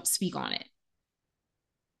 that we don't speak on it?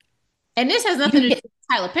 And this has You nothing to do can with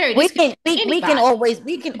Tyler Perry. we This could can be we can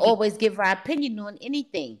anybody. always give our opinion on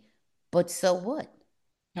anything, but so what?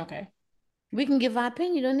 Okay. We can give our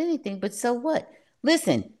opinion on anything, but so what?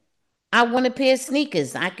 Listen, I want a pair of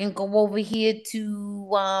sneakers. I can go over here to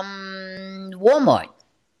Walmart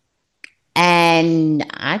and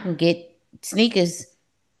I can get sneakers,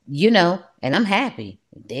 and I'm happy.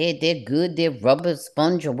 They're good, they're rubber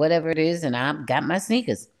sponge or whatever it is, and I've got my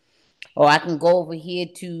sneakers. Or I can go over here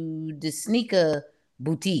to the sneaker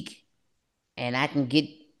boutique and I can get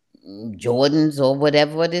Jordans or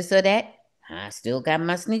whatever this or that. I still got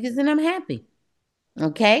my sneakers and I'm happy.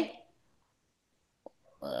 Okay.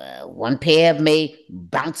 One pair may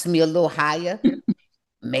bounce me a little higher,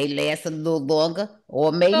 may last a little longer,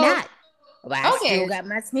 or may So, not. But I still okay. got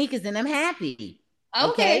my sneakers and I'm happy.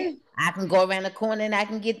 Okay. Okay. I can go around the corner and I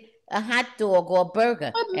can get a hot dog or a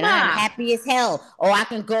burger But and I'm Ma, happy as hell. Or I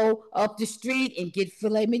can go up the street and get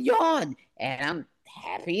filet mignon and I'm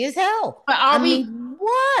happy as hell. but I are we mean,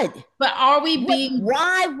 what? but are we What? being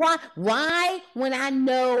Why? When I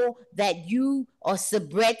know that you are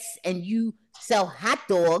subrets and you sell hot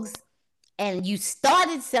dogs, and you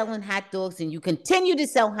started selling hot dogs, and you continue to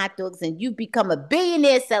sell hot dogs, and you become a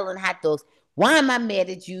billionaire selling hot dogs. Why am I mad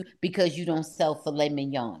at you because you don't sell filet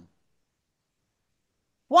mignon?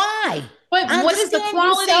 Why? but I what is the understand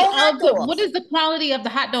you quality sell hot of what dogs. is the quality of the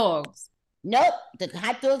hot dogs? Nope, the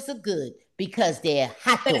hot dogs are good because they're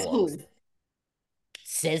hot That's dogs. who.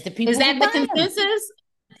 Says the Is people that who the buy them. consensus?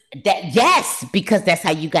 That yes, because that's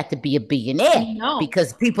how you got to be a billionaire. No.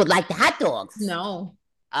 Because people like the hot dogs. No.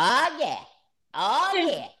 Oh yeah. Oh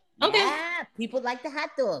Okay. yeah. Okay. Yeah. People like the hot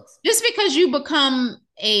dogs. Just because you become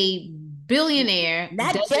a billionaire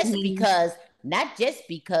Not doesn't just mean because, not just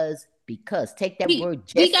because take that word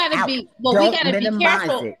we just gotta out. be well, we Don't gotta be minimize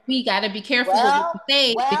careful. it. We gotta be careful with what Well, we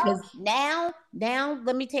say because now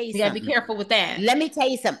let me tell you we gotta be something. careful with that. Let me tell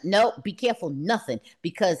you something. No, be careful, nothing,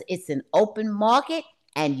 because it's an open market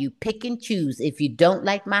and you pick and choose. If you don't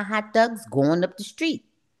like my hot dogs, going up the street,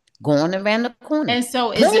 going around the corner. And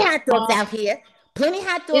so Plenty hot dogs out here. Plenty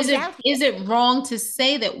hot dogs out here. is it wrong to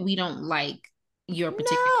say that we don't like your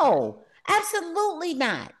particular No, absolutely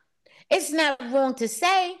not. It's not wrong to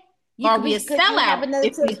say you are could we a because you have sellout another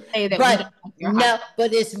if we choice, say that we but don't like your hot no, dog?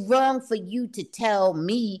 but it's wrong for you to tell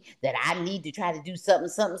me that I need to try to do something,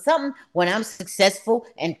 something, something when I'm successful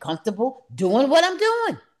and comfortable doing what I'm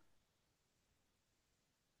doing.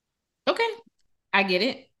 Okay. I get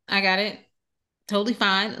it. I got it. Totally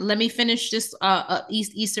fine. Let me finish this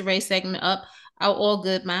Issa Rae segment up. Oh, all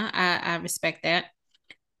good, ma. I respect that.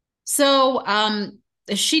 So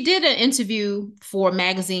she did an interview for a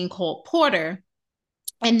magazine called Porter,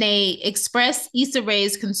 and they expressed Issa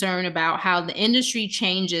Rae's concern about how the industry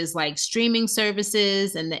changes, like streaming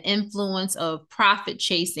services and the influence of profit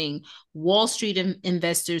chasing Wall Street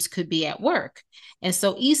investors could be at work. And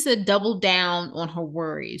so Issa doubled down on her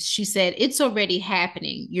worries. She said, it's already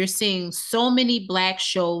happening. You're seeing so many Black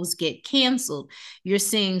shows get canceled. You're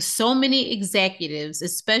seeing so many executives,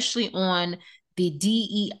 especially on the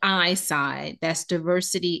DEI side, that's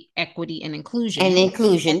diversity, equity, and inclusion, And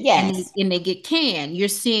inclusion, yes. and they get canned. You're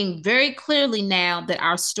seeing very clearly now that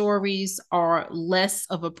our stories are less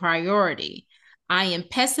of a priority. I am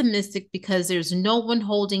pessimistic because there's no one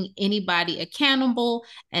holding anybody accountable,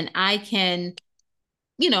 and I can,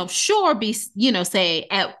 sure be, say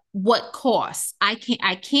at what cost. I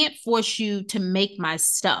can't force you to make my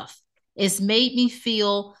stuff. It's made me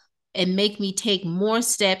feel and make me take more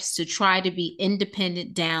steps to try to be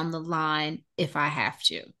independent down the line if I have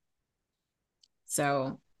to.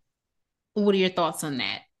 So what are your thoughts on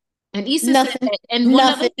that? And Issa said Nothing, that, and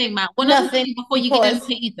nothing, one other nothing, thing before you get because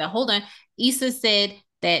into Issa, hold on. Issa said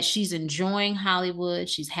that she's enjoying Hollywood.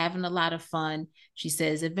 She's having a lot of fun. She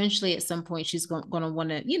says eventually at some point she's going to want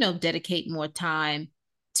to, dedicate more time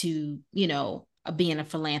to, being a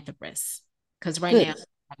philanthropist. Because right now, good. she's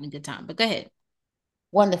having a good time. But go ahead.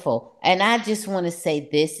 Wonderful. And I just want to say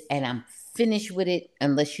this, and I'm finished with it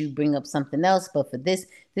unless you bring up something else. But for this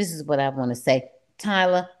is what I want to say.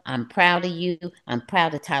 Tyler, I'm proud of you. I'm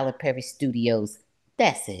proud of Tyler Perry Studios.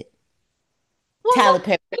 That's it. Well, Tyler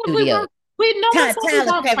Perry we Studios. were, no one said we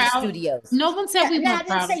Tyler weren't Perry proud. Studios. No one said No, we no, I weren't didn't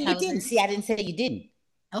proud say of you Tyler didn't. Perry. See, I didn't say you didn't.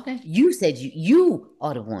 Okay. You said you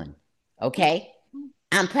are the one. Okay.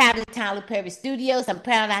 I'm proud of Tyler Perry Studios. I'm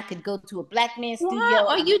proud I could go to a black man Why studio.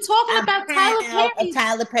 are you talking I'm about Tyler proud of Perry?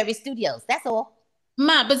 Tyler Perry Studios. That's all.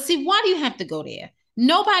 Ma, but see, why do you have to go there?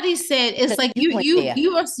 Nobody said it's Because like you went there.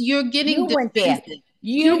 you're getting You went there. defensive.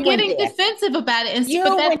 You You're went getting there. defensive about it, and see, but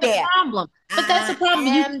You that's went the there. problem. But that's the I problem.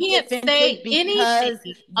 You am can't defensive say anything because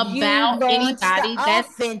you about launched the anybody. That's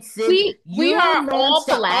offensive. we You are all launched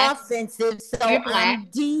the black. offensive, so We're black. I'm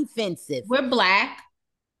defensive. We're black.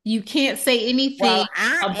 You can't say anything Well,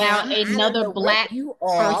 I about am. I don't another know what black you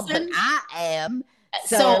are, but person. I am.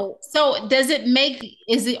 So So so does it make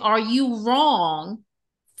is it are you wrong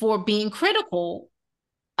for being critical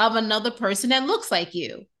of another person that looks like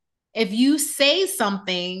you? If you say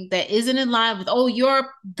something that isn't in line with, oh, you're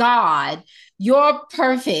God, you're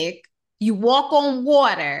perfect, you walk on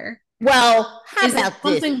water, Well, how Is there about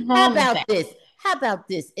this? something How wrong with about that? this? How about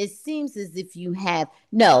this? It seems as if you have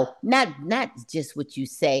no, not just what you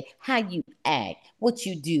say, how you act, what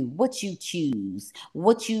you do, what you choose,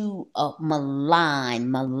 what you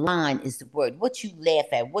malign is the word. What you laugh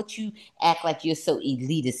at, what you act like you're so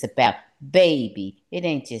elitist about, baby. It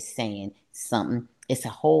ain't just saying something. It's a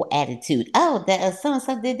whole attitude. Oh, that so and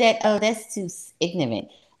so did that. Oh, that's too ignorant.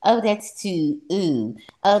 Oh, that's too ooh.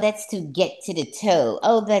 Oh, that's to get to the toe.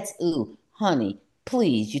 Oh, that's ooh. Honey,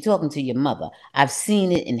 please, you're talking to your mother. I've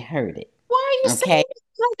seen it and heard it. Why are you saying Okay? it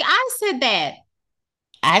like I said that?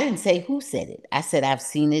 I didn't say who said it. I said I've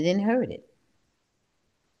seen it and heard it.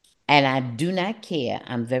 And I do not care.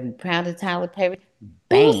 I'm very proud of Tyler Perry.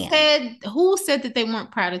 Bam. Who said that they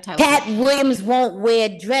weren't proud of Tyler Perry? Cat Williams won't wear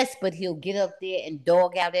a dress, but he'll get up there and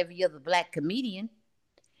dog out every other black comedian.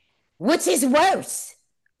 Which is worse?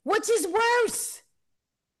 Which is worse?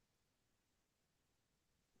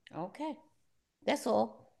 Okay. That's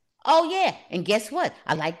all. Oh yeah. And guess what?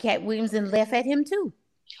 I like Cat Williams and laugh at him too.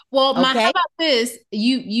 Well, how Okay. about this?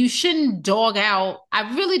 You shouldn't dog out.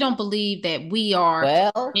 I really don't believe that we are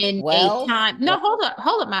Well, in a well, time. No, well.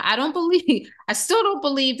 hold up, Ma. I don't believe. I still don't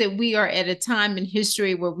believe that we are at a time in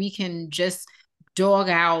history where we can just dog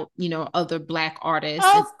out, other black artists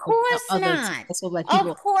and Of course other not. successful black Of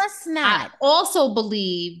people. course I not. also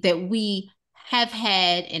believe that we have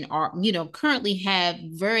had and are, currently have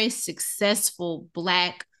very successful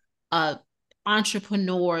black uh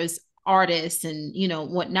entrepreneurs, artists, and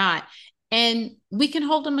whatnot. And we can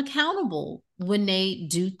hold them accountable when they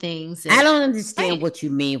do things I that don't understand right. what you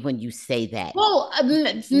mean when you say that. Well,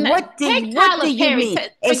 take What do Tyler you Perry. mean?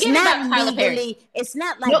 It's Forget not about Tyler Perry. legally, it's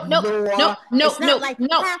not like Nope, nope, nope, law. nope, It's not nope, like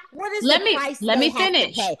nope. what is the Let me price let they me have to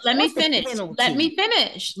finish. pay? Let me What's the finish. Let penalty? me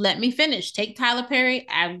finish. Let me finish. Take Tyler Perry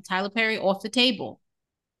off the table.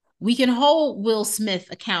 We can hold Will Smith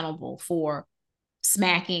accountable for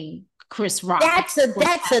smacking Chris Rock. That's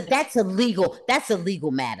a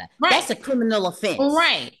legal matter. Right. That's a criminal offense.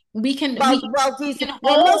 Right. We can Well, we well, we these can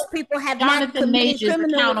well, hold most people have not Jonathan committed Majors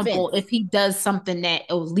criminal accountable offense. if he does something that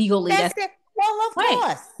illegally That's that's it. Well, of right.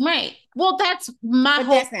 course. Right. Well, that's my But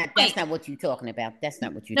whole that's point. not what you're talking about. That's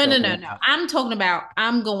not what you're No, no, talking no, no. about.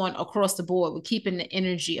 I'm going across the board with keeping the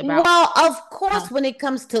energy about Well, of course, when it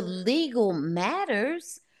comes to legal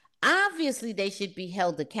matters, obviously they should be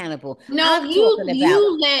held accountable. no, I'm talking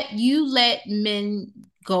about, you let men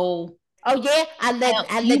go. oh yeah, I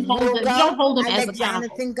let Will You don't go. hold them I as let accountable.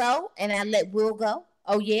 Jonathan go and I let Will go.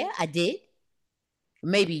 Oh yeah, I did.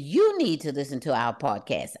 Maybe you need to listen to our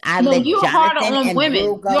podcast. I No, let you're harder Jonathan on and Will women.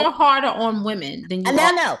 You're go. harder on women than you are No,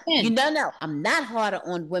 no, on men. no. I'm not harder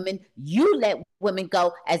on women. You let women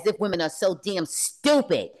go as if women are so damn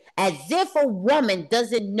stupid. As if a woman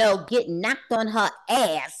doesn't know getting knocked on her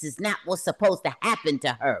ass is not what's supposed to happen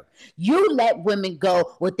to her. You let women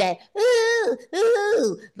go with that,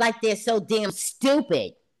 like they're so damn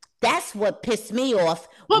stupid. That's what pissed me off.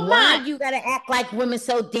 But Why my, you gotta act like women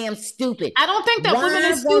so damn stupid? I don't think that women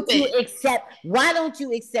are stupid. Why don't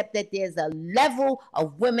you accept that there's a level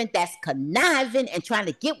of women that's conniving and trying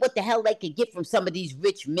to get what the hell they can get from some of these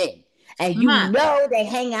rich men? And you My, know they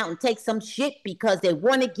hang out and take some shit because they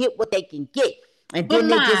want to get what they can get. And but then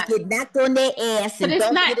they just my, get knocked on their ass but and it's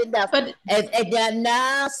don't not. get enough. But And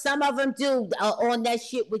now some of them do on that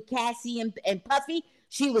shit with Cassie and Puffy.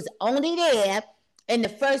 She was only there in the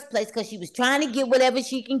first place because she was trying to get whatever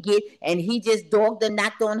she can get, and he just dogged her,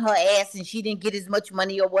 knocked on her ass, and she didn't get as much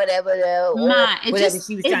money or whatever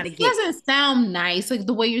she was trying to it get. doesn't sound nice, like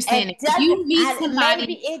the way you're saying It it. If doesn't. you meet Maybe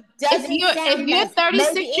somebody, it doesn't if sound you're nice. Maybe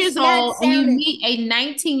 36 it's years not old and you sounding. meet a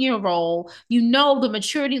 19-year-old, you know the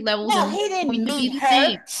maturity levels No, are he going didn't to be meet the her.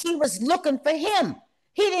 same. She was looking for him.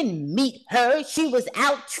 He didn't meet her. She was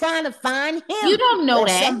out trying to find You him don't know or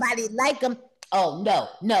that. somebody like him. Oh,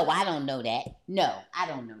 no, I don't know that. No, I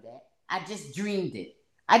don't know that. I just dreamed it.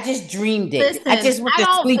 I just dreamed it. I Listen, just went I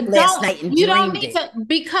to sleep last don't, night and you don't dreamed need it. to,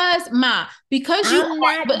 because you I'm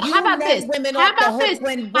are, not. but how You about let this? women How off the about hook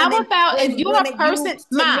this? How about if you're a you person,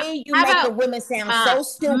 to me you how make the about, women sound so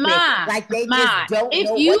stupid, like they just don't if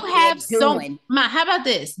know you what they're have doing. how about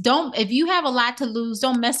this? If you have a lot to lose,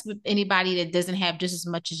 don't mess with anybody that doesn't have just as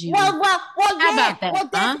much as you do. How Yeah. about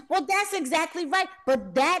that, huh? That's exactly right.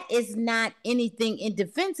 But that is not anything in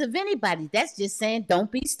defense of anybody. That's just saying don't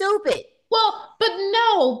be stupid. Well, but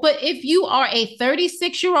no, but if you are a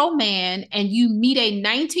 36-year-old man and you meet a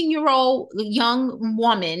 19-year-old young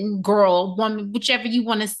woman, whichever you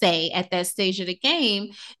want to say at that stage of the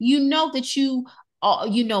game, you know that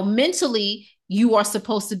mentally you are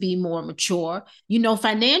supposed to be more mature. You know,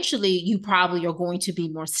 financially, you probably are going to be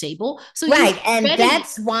more stable. So you Right. And already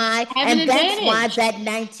that's why, have an and that's why advantage. that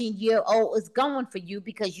 19-year-old is going for you,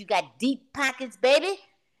 because you got deep pockets, baby.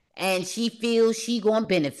 And she feels she gonna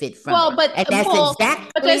benefit from it. Well, but And that's but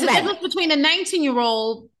there's exactly a right. difference between a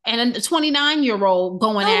 19-year-old and a 29-year-old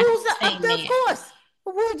going Oh, after who's the same of man. course.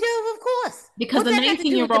 Well, yeah, of course. Because What's the that got to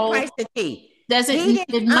do with the price 19-year-old of tea? He doesn't, didn't.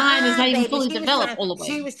 the mind is not even Baby. fully developed all the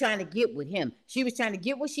She way. was trying to get with him. She was trying to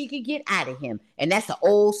get what she could get out of him, and that's an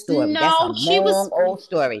old story. That's a No, she long was, old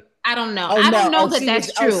story. I don't know. Oh I don't no. know that that's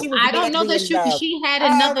Oh, true. she was I don't know madly that's in true because love. she had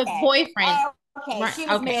another Okay. boyfriend. Okay. Right. She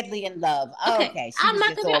was Okay. madly in love. Okay. Okay. She was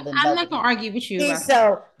just all in I'm love not with gonna him. argue with you about He's that.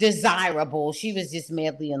 so desirable. She was just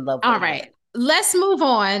madly in love All with him. right. Let's move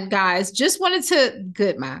on, guys. Just wanted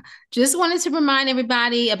to remind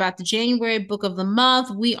everybody about the January book of the month.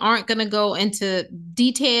 We aren't going to go into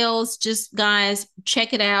details. Just, guys,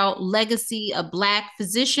 check it out. Legacy: A Black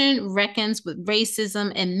Physician Reckons with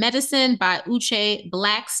Racism in Medicine by Uche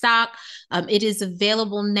Blackstock. It is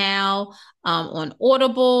available now on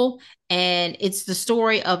Audible. And it's the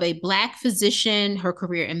story of a Black physician, her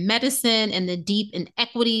career in medicine, and the deep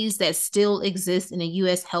inequities that still exist in the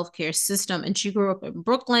U.S. healthcare system. And she grew up in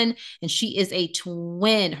Brooklyn, and she is a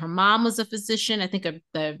twin. Her mom was a physician. I think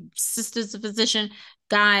the sister's a physician.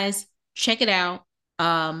 Guys, check it out.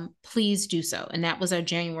 Please do so. And that was our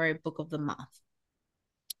January book of the month.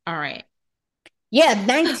 All right. Yeah,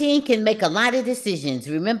 19 can make a lot of decisions.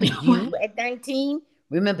 Remember you at 19?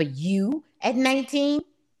 Remember you at 19?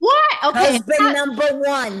 What? Okay. Husband number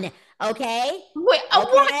one. Okay? Wait,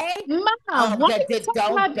 what? Okay? Mom, why are you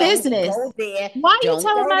telling my Don't business? go there. Why are you Don't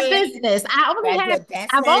telling go my there. business? That's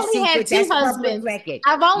I've not a only had secret. two That's public husbands. record.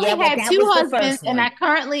 I've Yeah, only well, had that two was the husbands, first and one. I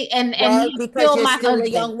currently and Well, he's because still you're my still a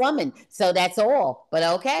husband. young woman. So that's all. But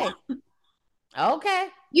okay. Okay.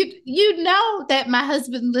 You know that my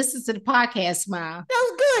husband listens to the podcast, Mom.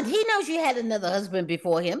 That's good. He knows you had another husband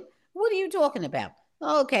before him. What are you talking about?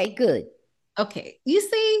 Okay, good. Okay, you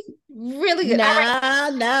see, really good.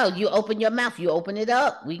 No, no. You open your mouth. You open it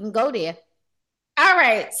up. We can go there. All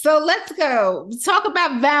right. So let's go talk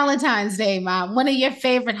about Valentine's Day, Mom. One of your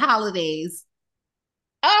favorite holidays.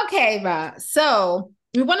 Okay, Mom. So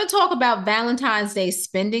we want to talk about Valentine's Day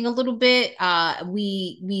spending a little bit.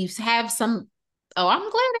 We have some. Oh, I'm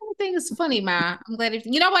glad everything is funny, Ma. I'm glad.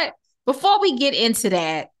 You know what? Before we get into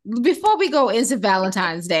that, before we go into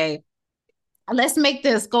Valentine's Day, let's make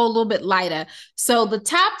this go a little bit lighter. So the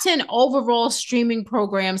top 10 overall streaming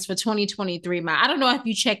programs for 2023, Ma. I don't know if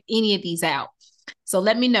you checked any of these out. So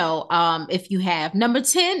let me know if you have. Number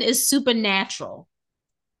 10 is Supernatural.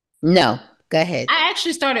 No, go ahead. I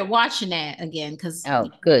actually started watching that again because. Oh,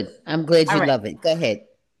 good. I'm glad All you right. love it. Go ahead.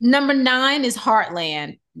 Number 9 is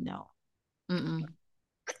Heartland. No. Mm-mm.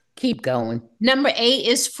 Keep going. Number 8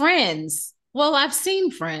 is Friends. Well, I've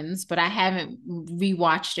seen Friends, but I haven't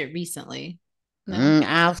rewatched it recently.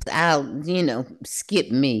 No.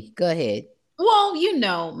 Skip me. Go ahead. Well, you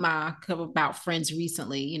know my about Friends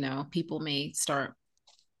recently. You know, people may start.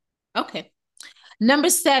 Okay. Number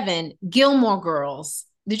 7, Gilmore Girls.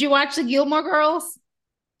 Did you watch the Gilmore Girls?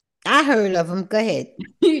 I heard of them. Go ahead.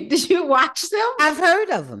 Did you watch them? I've heard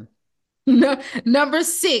of them. No. Number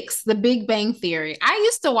 6, The Big Bang Theory. I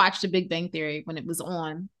used to watch The Big Bang Theory when it was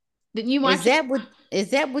on. Didn't you watch it?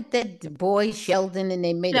 Is that what that boy Sheldon, and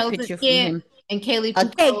they made a Sheldon, picture from yeah, him? and Kaylee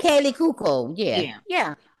Okay, Cuoco. Kaylee Kuko. Yeah, Yeah.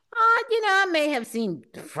 yeah. I may have seen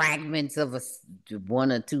fragments of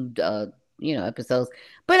one or two episodes.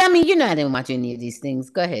 But I mean, I didn't watch any of these things.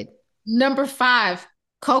 Go ahead. Number 5,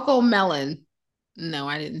 Coco Melon. No,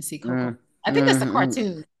 I didn't see Coco. Mm, I think that's a mm,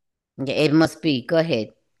 cartoon. yeah, it must be. Go ahead.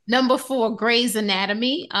 Number 4, Grey's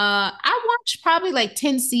Anatomy. I watched probably like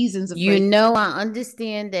 10 seasons of Grey's. I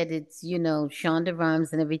understand that it's, Shonda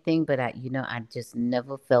Rhimes and everything, but I just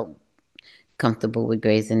never felt comfortable with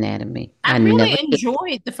Grey's Anatomy. I I never really did.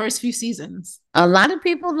 enjoyed the first few seasons. A lot of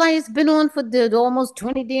people like it's been on for the almost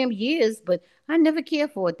 20 damn years, but I never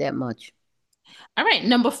cared for it that much. All right,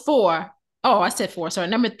 number 4. Oh, I said 4. Sorry.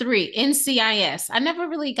 Number 3, NCIS. I never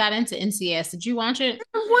really got into NCIS. Did you watch it?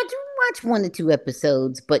 Watch one or two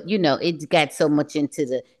episodes, but it got so much into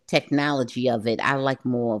the technology of it. I like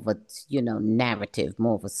more of a narrative,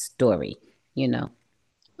 more of a story.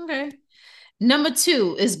 Okay. Number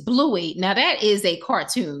 2 is Bluey. Now that is a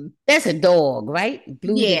cartoon. That's a dog, right?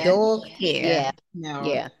 Bluey the Yeah. dog. Yeah. Yeah, No.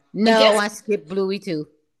 yeah. And No, guess I skipped Bluey too.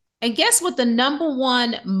 and guess what the number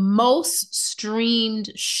 1 most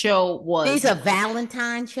streamed show was? These are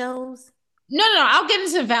Valentine shows. No. I'll get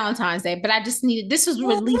into Valentine's Day, but I just needed this was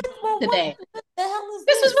released today. What the hell is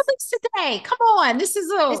This was this? released today. Come on. This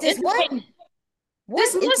is a This is what? entertainment.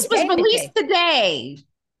 This What list was entertainment released day? today.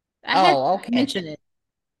 I had Oh, to okay. mention it.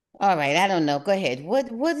 All right. I don't know. Go ahead.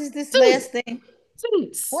 What is this Suits. last thing?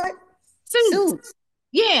 Suits. What? Suits. Suits.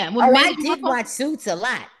 Yeah, with Oh, I Megan did Markle. watch Suits a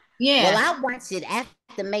lot. Well, Yeah, I watched it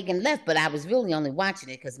after Megan left, but I was really only watching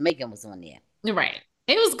it because Megan was on there. you're right.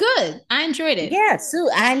 It was good. I enjoyed it. Yeah, Suit.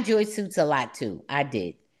 I enjoyed Suits a lot too. I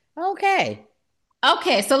did. Okay.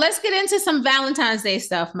 Okay, so let's get into some Valentine's Day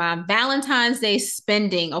stuff, Mom. Valentine's Day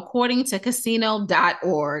spending, according to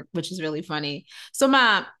casino.org, which is really funny. So,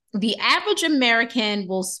 Mom, the average American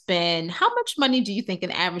will spend, how much money do you think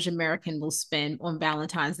an average American will spend on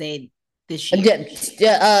Valentine's Day this year?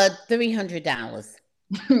 $300.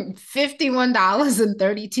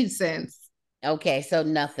 $51.32. Okay, so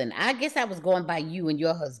nothing. I guess I was going by you and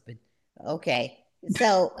your husband. Okay.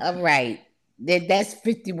 So, all right. That's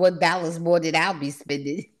 $51 more than I'll be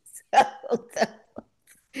spending.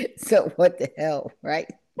 So what the hell, right?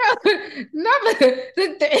 Number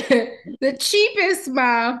the cheapest,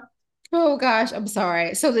 Mom. Oh gosh, I'm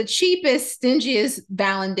sorry. So the cheapest, stingiest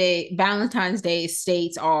Valentine's Day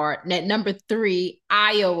states are at number three,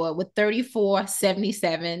 Iowa with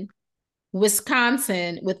 34.77,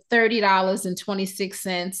 Wisconsin with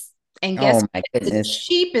 $30.26. And guess Oh my what the goodness.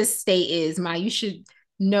 cheapest state is, Ma? You should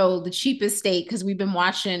know the cheapest state because we've been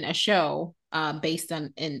watching a show based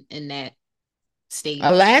on in that state.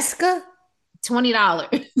 Alaska?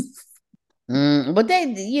 $20. But I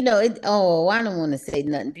don't want to say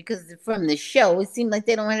nothing because from the show, it seemed like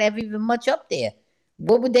they don't have even much up there.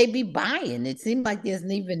 What would they be buying? It seemed like there's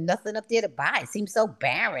even nothing up there to buy. It seems so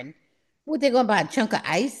barren. What they gonna buy? A chunk of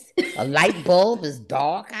ice? A light bulb is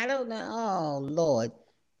dark? I don't know. Oh Lord.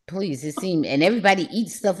 Please, it seems and everybody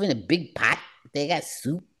eats stuff in a big pot. They got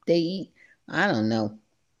soup they eat. I don't know.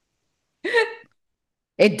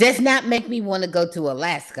 It does not make me want to go to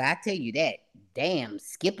Alaska. I tell you that. Damn,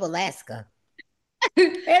 skip Alaska.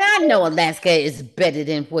 And I know Alaska is better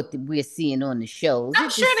than what we're seeing on the shows. I'm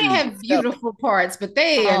It sure just they seems have so. beautiful parts, but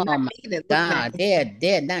they are Oh not my making it look God, nice.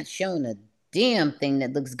 they're not showing a damn thing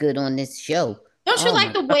that looks good on this show. Don't you Oh like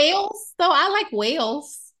my the God, whales? Though I like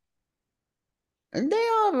whales.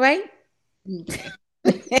 they're all right.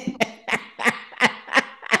 Okay.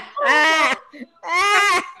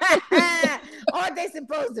 Aren't they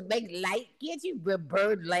supposed to make light? Can't you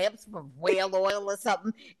burn lamps from whale oil or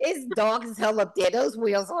something? It's dark as hell up there. Those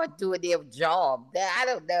whales aren't doing their job. I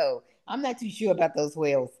don't know. I'm not too sure about those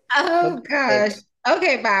whales. But Oh go ahead. gosh.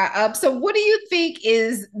 Okay, bye. So what do you think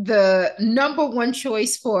is the number one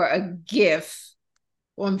choice for a gift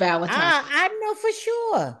on Valentine's? I know for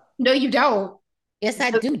sure. No, you don't. Yes,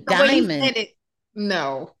 I do. The way you Diamonds. said it.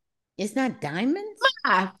 No. It's not diamonds?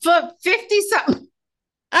 For 50 something,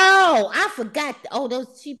 Oh, I forgot. Oh,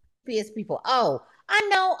 those cheap ass people. Oh, I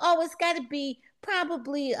know. Oh, it's got to be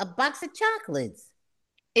probably a box of chocolates.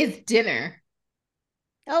 it's dinner.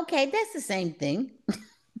 Okay, that's the same thing.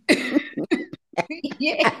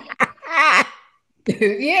 Yeah.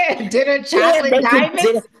 Yeah, dinner, Yeah, chocolate,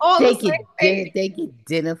 diamonds, all the same thing. they get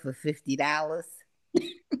dinner for $50.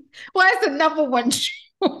 Well, it's the number one choice.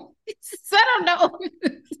 I don't know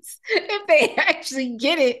if they actually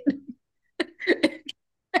get it.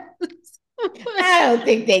 I don't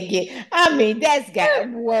think they get. I mean, that's got.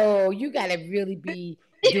 Whoa, you got to really be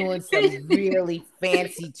doing some really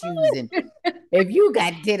fancy choosing. If you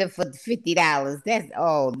got dinner for $50, that's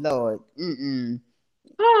oh Lord. Mm-mm.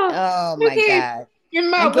 Oh, Oh my okay. God. Your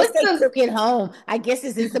I mom, guess what's they the cook it home. I guess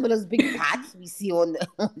it's in some of those big pots we see on the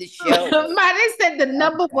on the shows. Ma, they said the Oh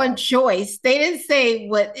number one God. choice. They didn't say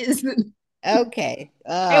what is Okay.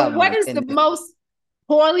 Oh and what my is the goodness. most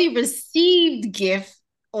poorly received gift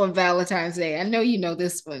on Valentine's Day. I know you know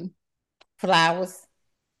this one. Flowers,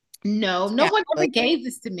 No, no one ever chocolate. gave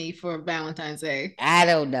this to me for Valentine's Day. I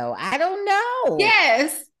don't know. I don't know.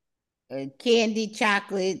 Yes, Candy,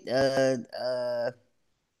 chocolate, a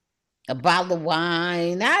bottle of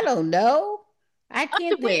wine. I don't know. I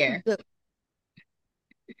can't think of underwear. the.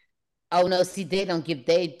 Oh no, see,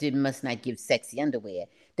 they must not give sexy underwear.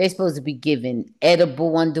 They're supposed to be giving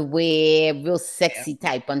edible underwear, real Yeah. sexy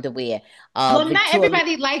type underwear. Well, not Victoria's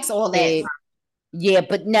everybody likes all that. Secret. Yeah,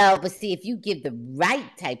 but no, but see, if you give the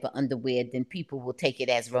right type of underwear, then people will take it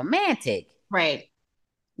as romantic. Right.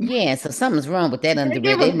 Yeah, so something's wrong with that They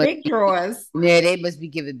underwear. give them big drawers. Yeah, they must be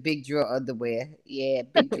giving big drawer underwear. Yeah,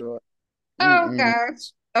 big drawer. Oh Mm-mm.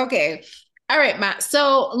 gosh. Okay. All right, Matt.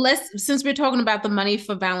 So since we're talking about the money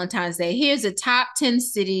for Valentine's Day, here's the top 10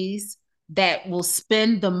 cities that will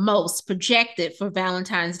spend the most projected for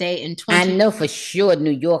Valentine's Day in I 20. know for sure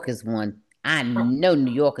New York is one. I know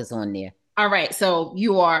New York is on there. All right. So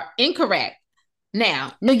you are incorrect.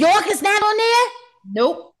 Now, New York is not on there?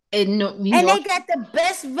 nope. in New And York. they got the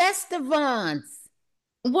best restaurants.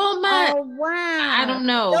 Well, Oh, I wow. don't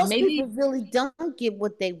know. Those Maybe people really don't get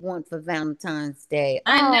what they want for Valentine's Day.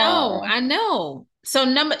 I know, Oh. I know. So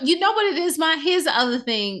you know what it is, here's the other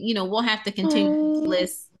thing, we'll have to continue this Mm.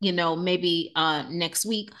 list, maybe next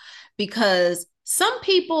week, because some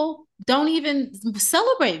people don't even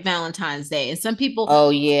celebrate Valentine's Day. And some people, Oh,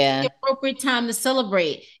 the yeah. appropriate time to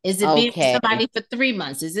celebrate. Is it being with Okay. somebody for 3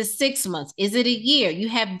 months? Is it 6 months? Is it a year? You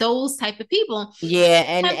have those type of people. Yeah,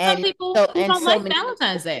 And some people who don't so like many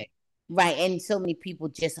Valentine's Day. right, and so many people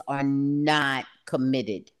just are not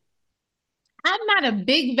committed. I'm not a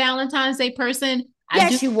big Valentine's Day person. I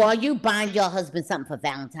do. Yes, you are. You buying your husband something for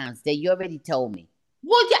Valentine's Day. You already told me.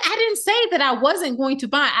 Well, yeah, I didn't say that I wasn't going to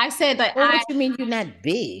buy. I said that Well, what you mean you're not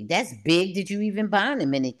big? That's big. Did you even buy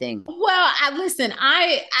him anything? I listen,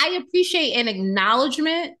 I appreciate an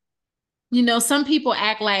acknowledgement. Some people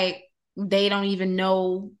act like they don't even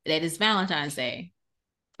know that it's Valentine's Day.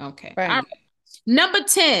 Okay. All right. Right. Number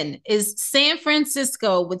 10 is San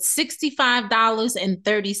Francisco with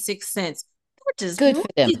 $65.36. Good What for are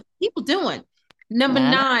them. these people doing? Number I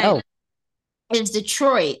don't 9 know. is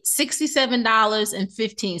Detroit,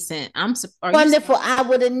 $67.15. Are you Wonderful. I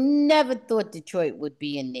would have never thought Detroit would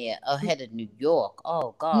be in there ahead of New York. Oh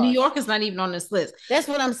New gosh. York is not even on this list. That's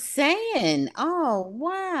what I'm saying. Oh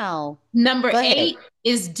wow. Number Go ahead. 8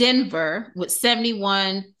 is Denver with The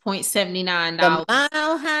 $71.79.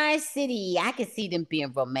 Mile High City. I can see them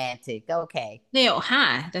being romantic. Okay. They're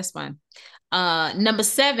high. That's fine. Number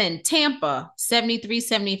 7, Tampa,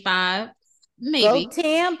 73.75. Go Maybe.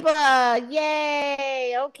 Tampa.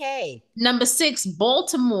 Yay. Okay. Number 6,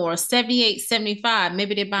 Baltimore, 78.75.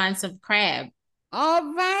 Maybe they're buying some crab.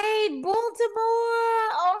 All right.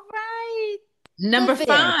 Baltimore. All right. Good Number for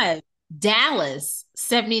them. 5, Dallas,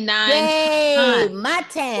 79. Yay. My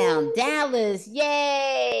town. Dallas.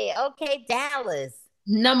 Yay. Okay, Dallas.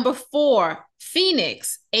 Number 4,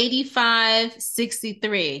 Phoenix,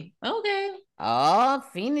 85.63. Okay. Oh,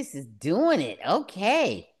 Phoenix is doing it.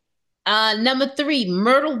 Okay. Number 3,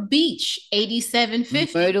 Myrtle Beach,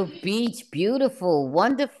 87.50. Myrtle Beach. Beautiful.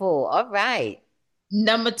 Wonderful. All right.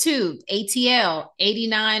 Number 2, ATL,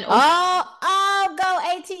 89.05. Oh, go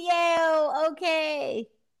ATL. Okay.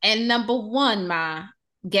 And number 1,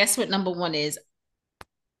 guess what number 1 is?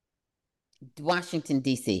 Washington,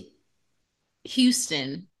 D.C.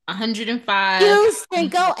 Houston, 105. Houston,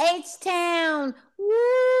 go H-Town.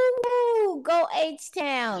 Woo! Go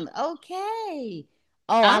H-Town. Okay.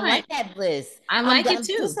 Oh, I All right. like that list. I like it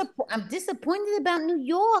too. I'm disappointed about New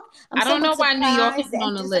York. I'm I don't know somewhat why New York surprised isn't on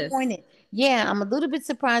and the list. disappointed. Yeah, I'm a little bit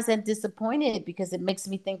surprised and disappointed because it makes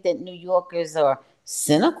me think that New Yorkers are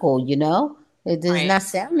cynical, you know? It is Right. not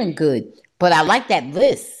sounding good. But I like that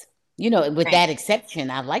list. With Right. that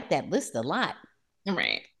exception, I like that list a lot.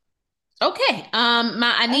 Right. Okay.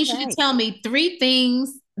 I All need you to right. tell me 3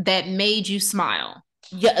 things that made you smile.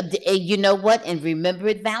 Yeah, you know what? And remember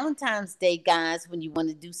it Valentine's Day, guys, when you want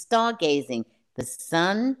to do stargazing. The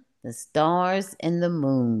sun, the stars, and the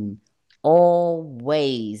moon.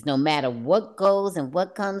 Always, no matter what goes and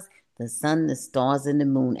what comes, the sun, the stars, and the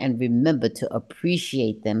moon. And remember to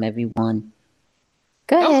appreciate them, everyone.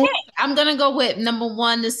 Go Okay. ahead. I'm gonna go with number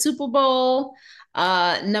 1, the Super Bowl.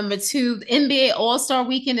 Number 2, the NBA All-Star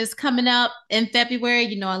Weekend is coming up in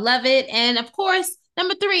February. I love it. And of course,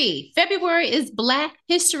 number 3, February is Black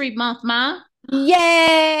History Month, Ma. Yeah.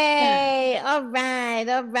 Yay! All right,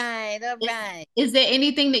 all right, all Is, right. is there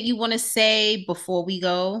anything that you want to say before we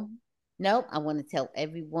go? Nope, I want to tell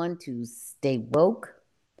everyone to stay woke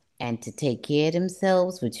and to take care of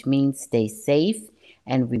themselves, which means stay safe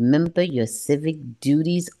and remember your civic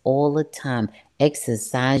duties all the time.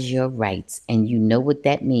 Exercise your rights, and you know what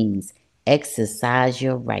that means. Exercise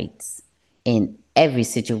your rights in every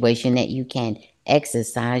situation that you can.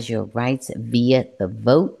 Exercise your rights via the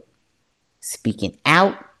vote, speaking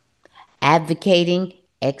out, advocating.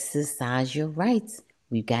 Exercise your rights.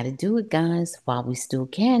 We got to do it, guys, while we still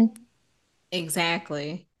can.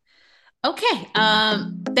 Exactly. Okay.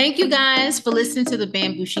 Thank you guys for listening to the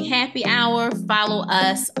Bambushi Happy Hour. Follow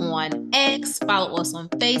us on X, follow us on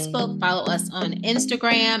Facebook, follow us on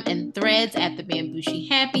Instagram and Threads at the Bambushi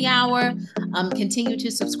Happy Hour. Continue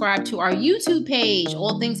to subscribe to our YouTube page,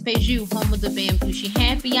 All Things Peju, home of the Bambushi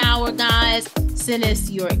Happy Hour, guys. Send us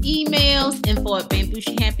your emails,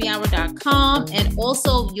 info@bambushihappyhour.com, and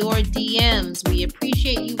also your DMs. We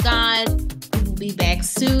appreciate you guys. We'll be back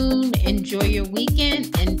soon. Enjoy your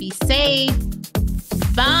weekend and be safe.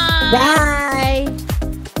 Bye. Bye.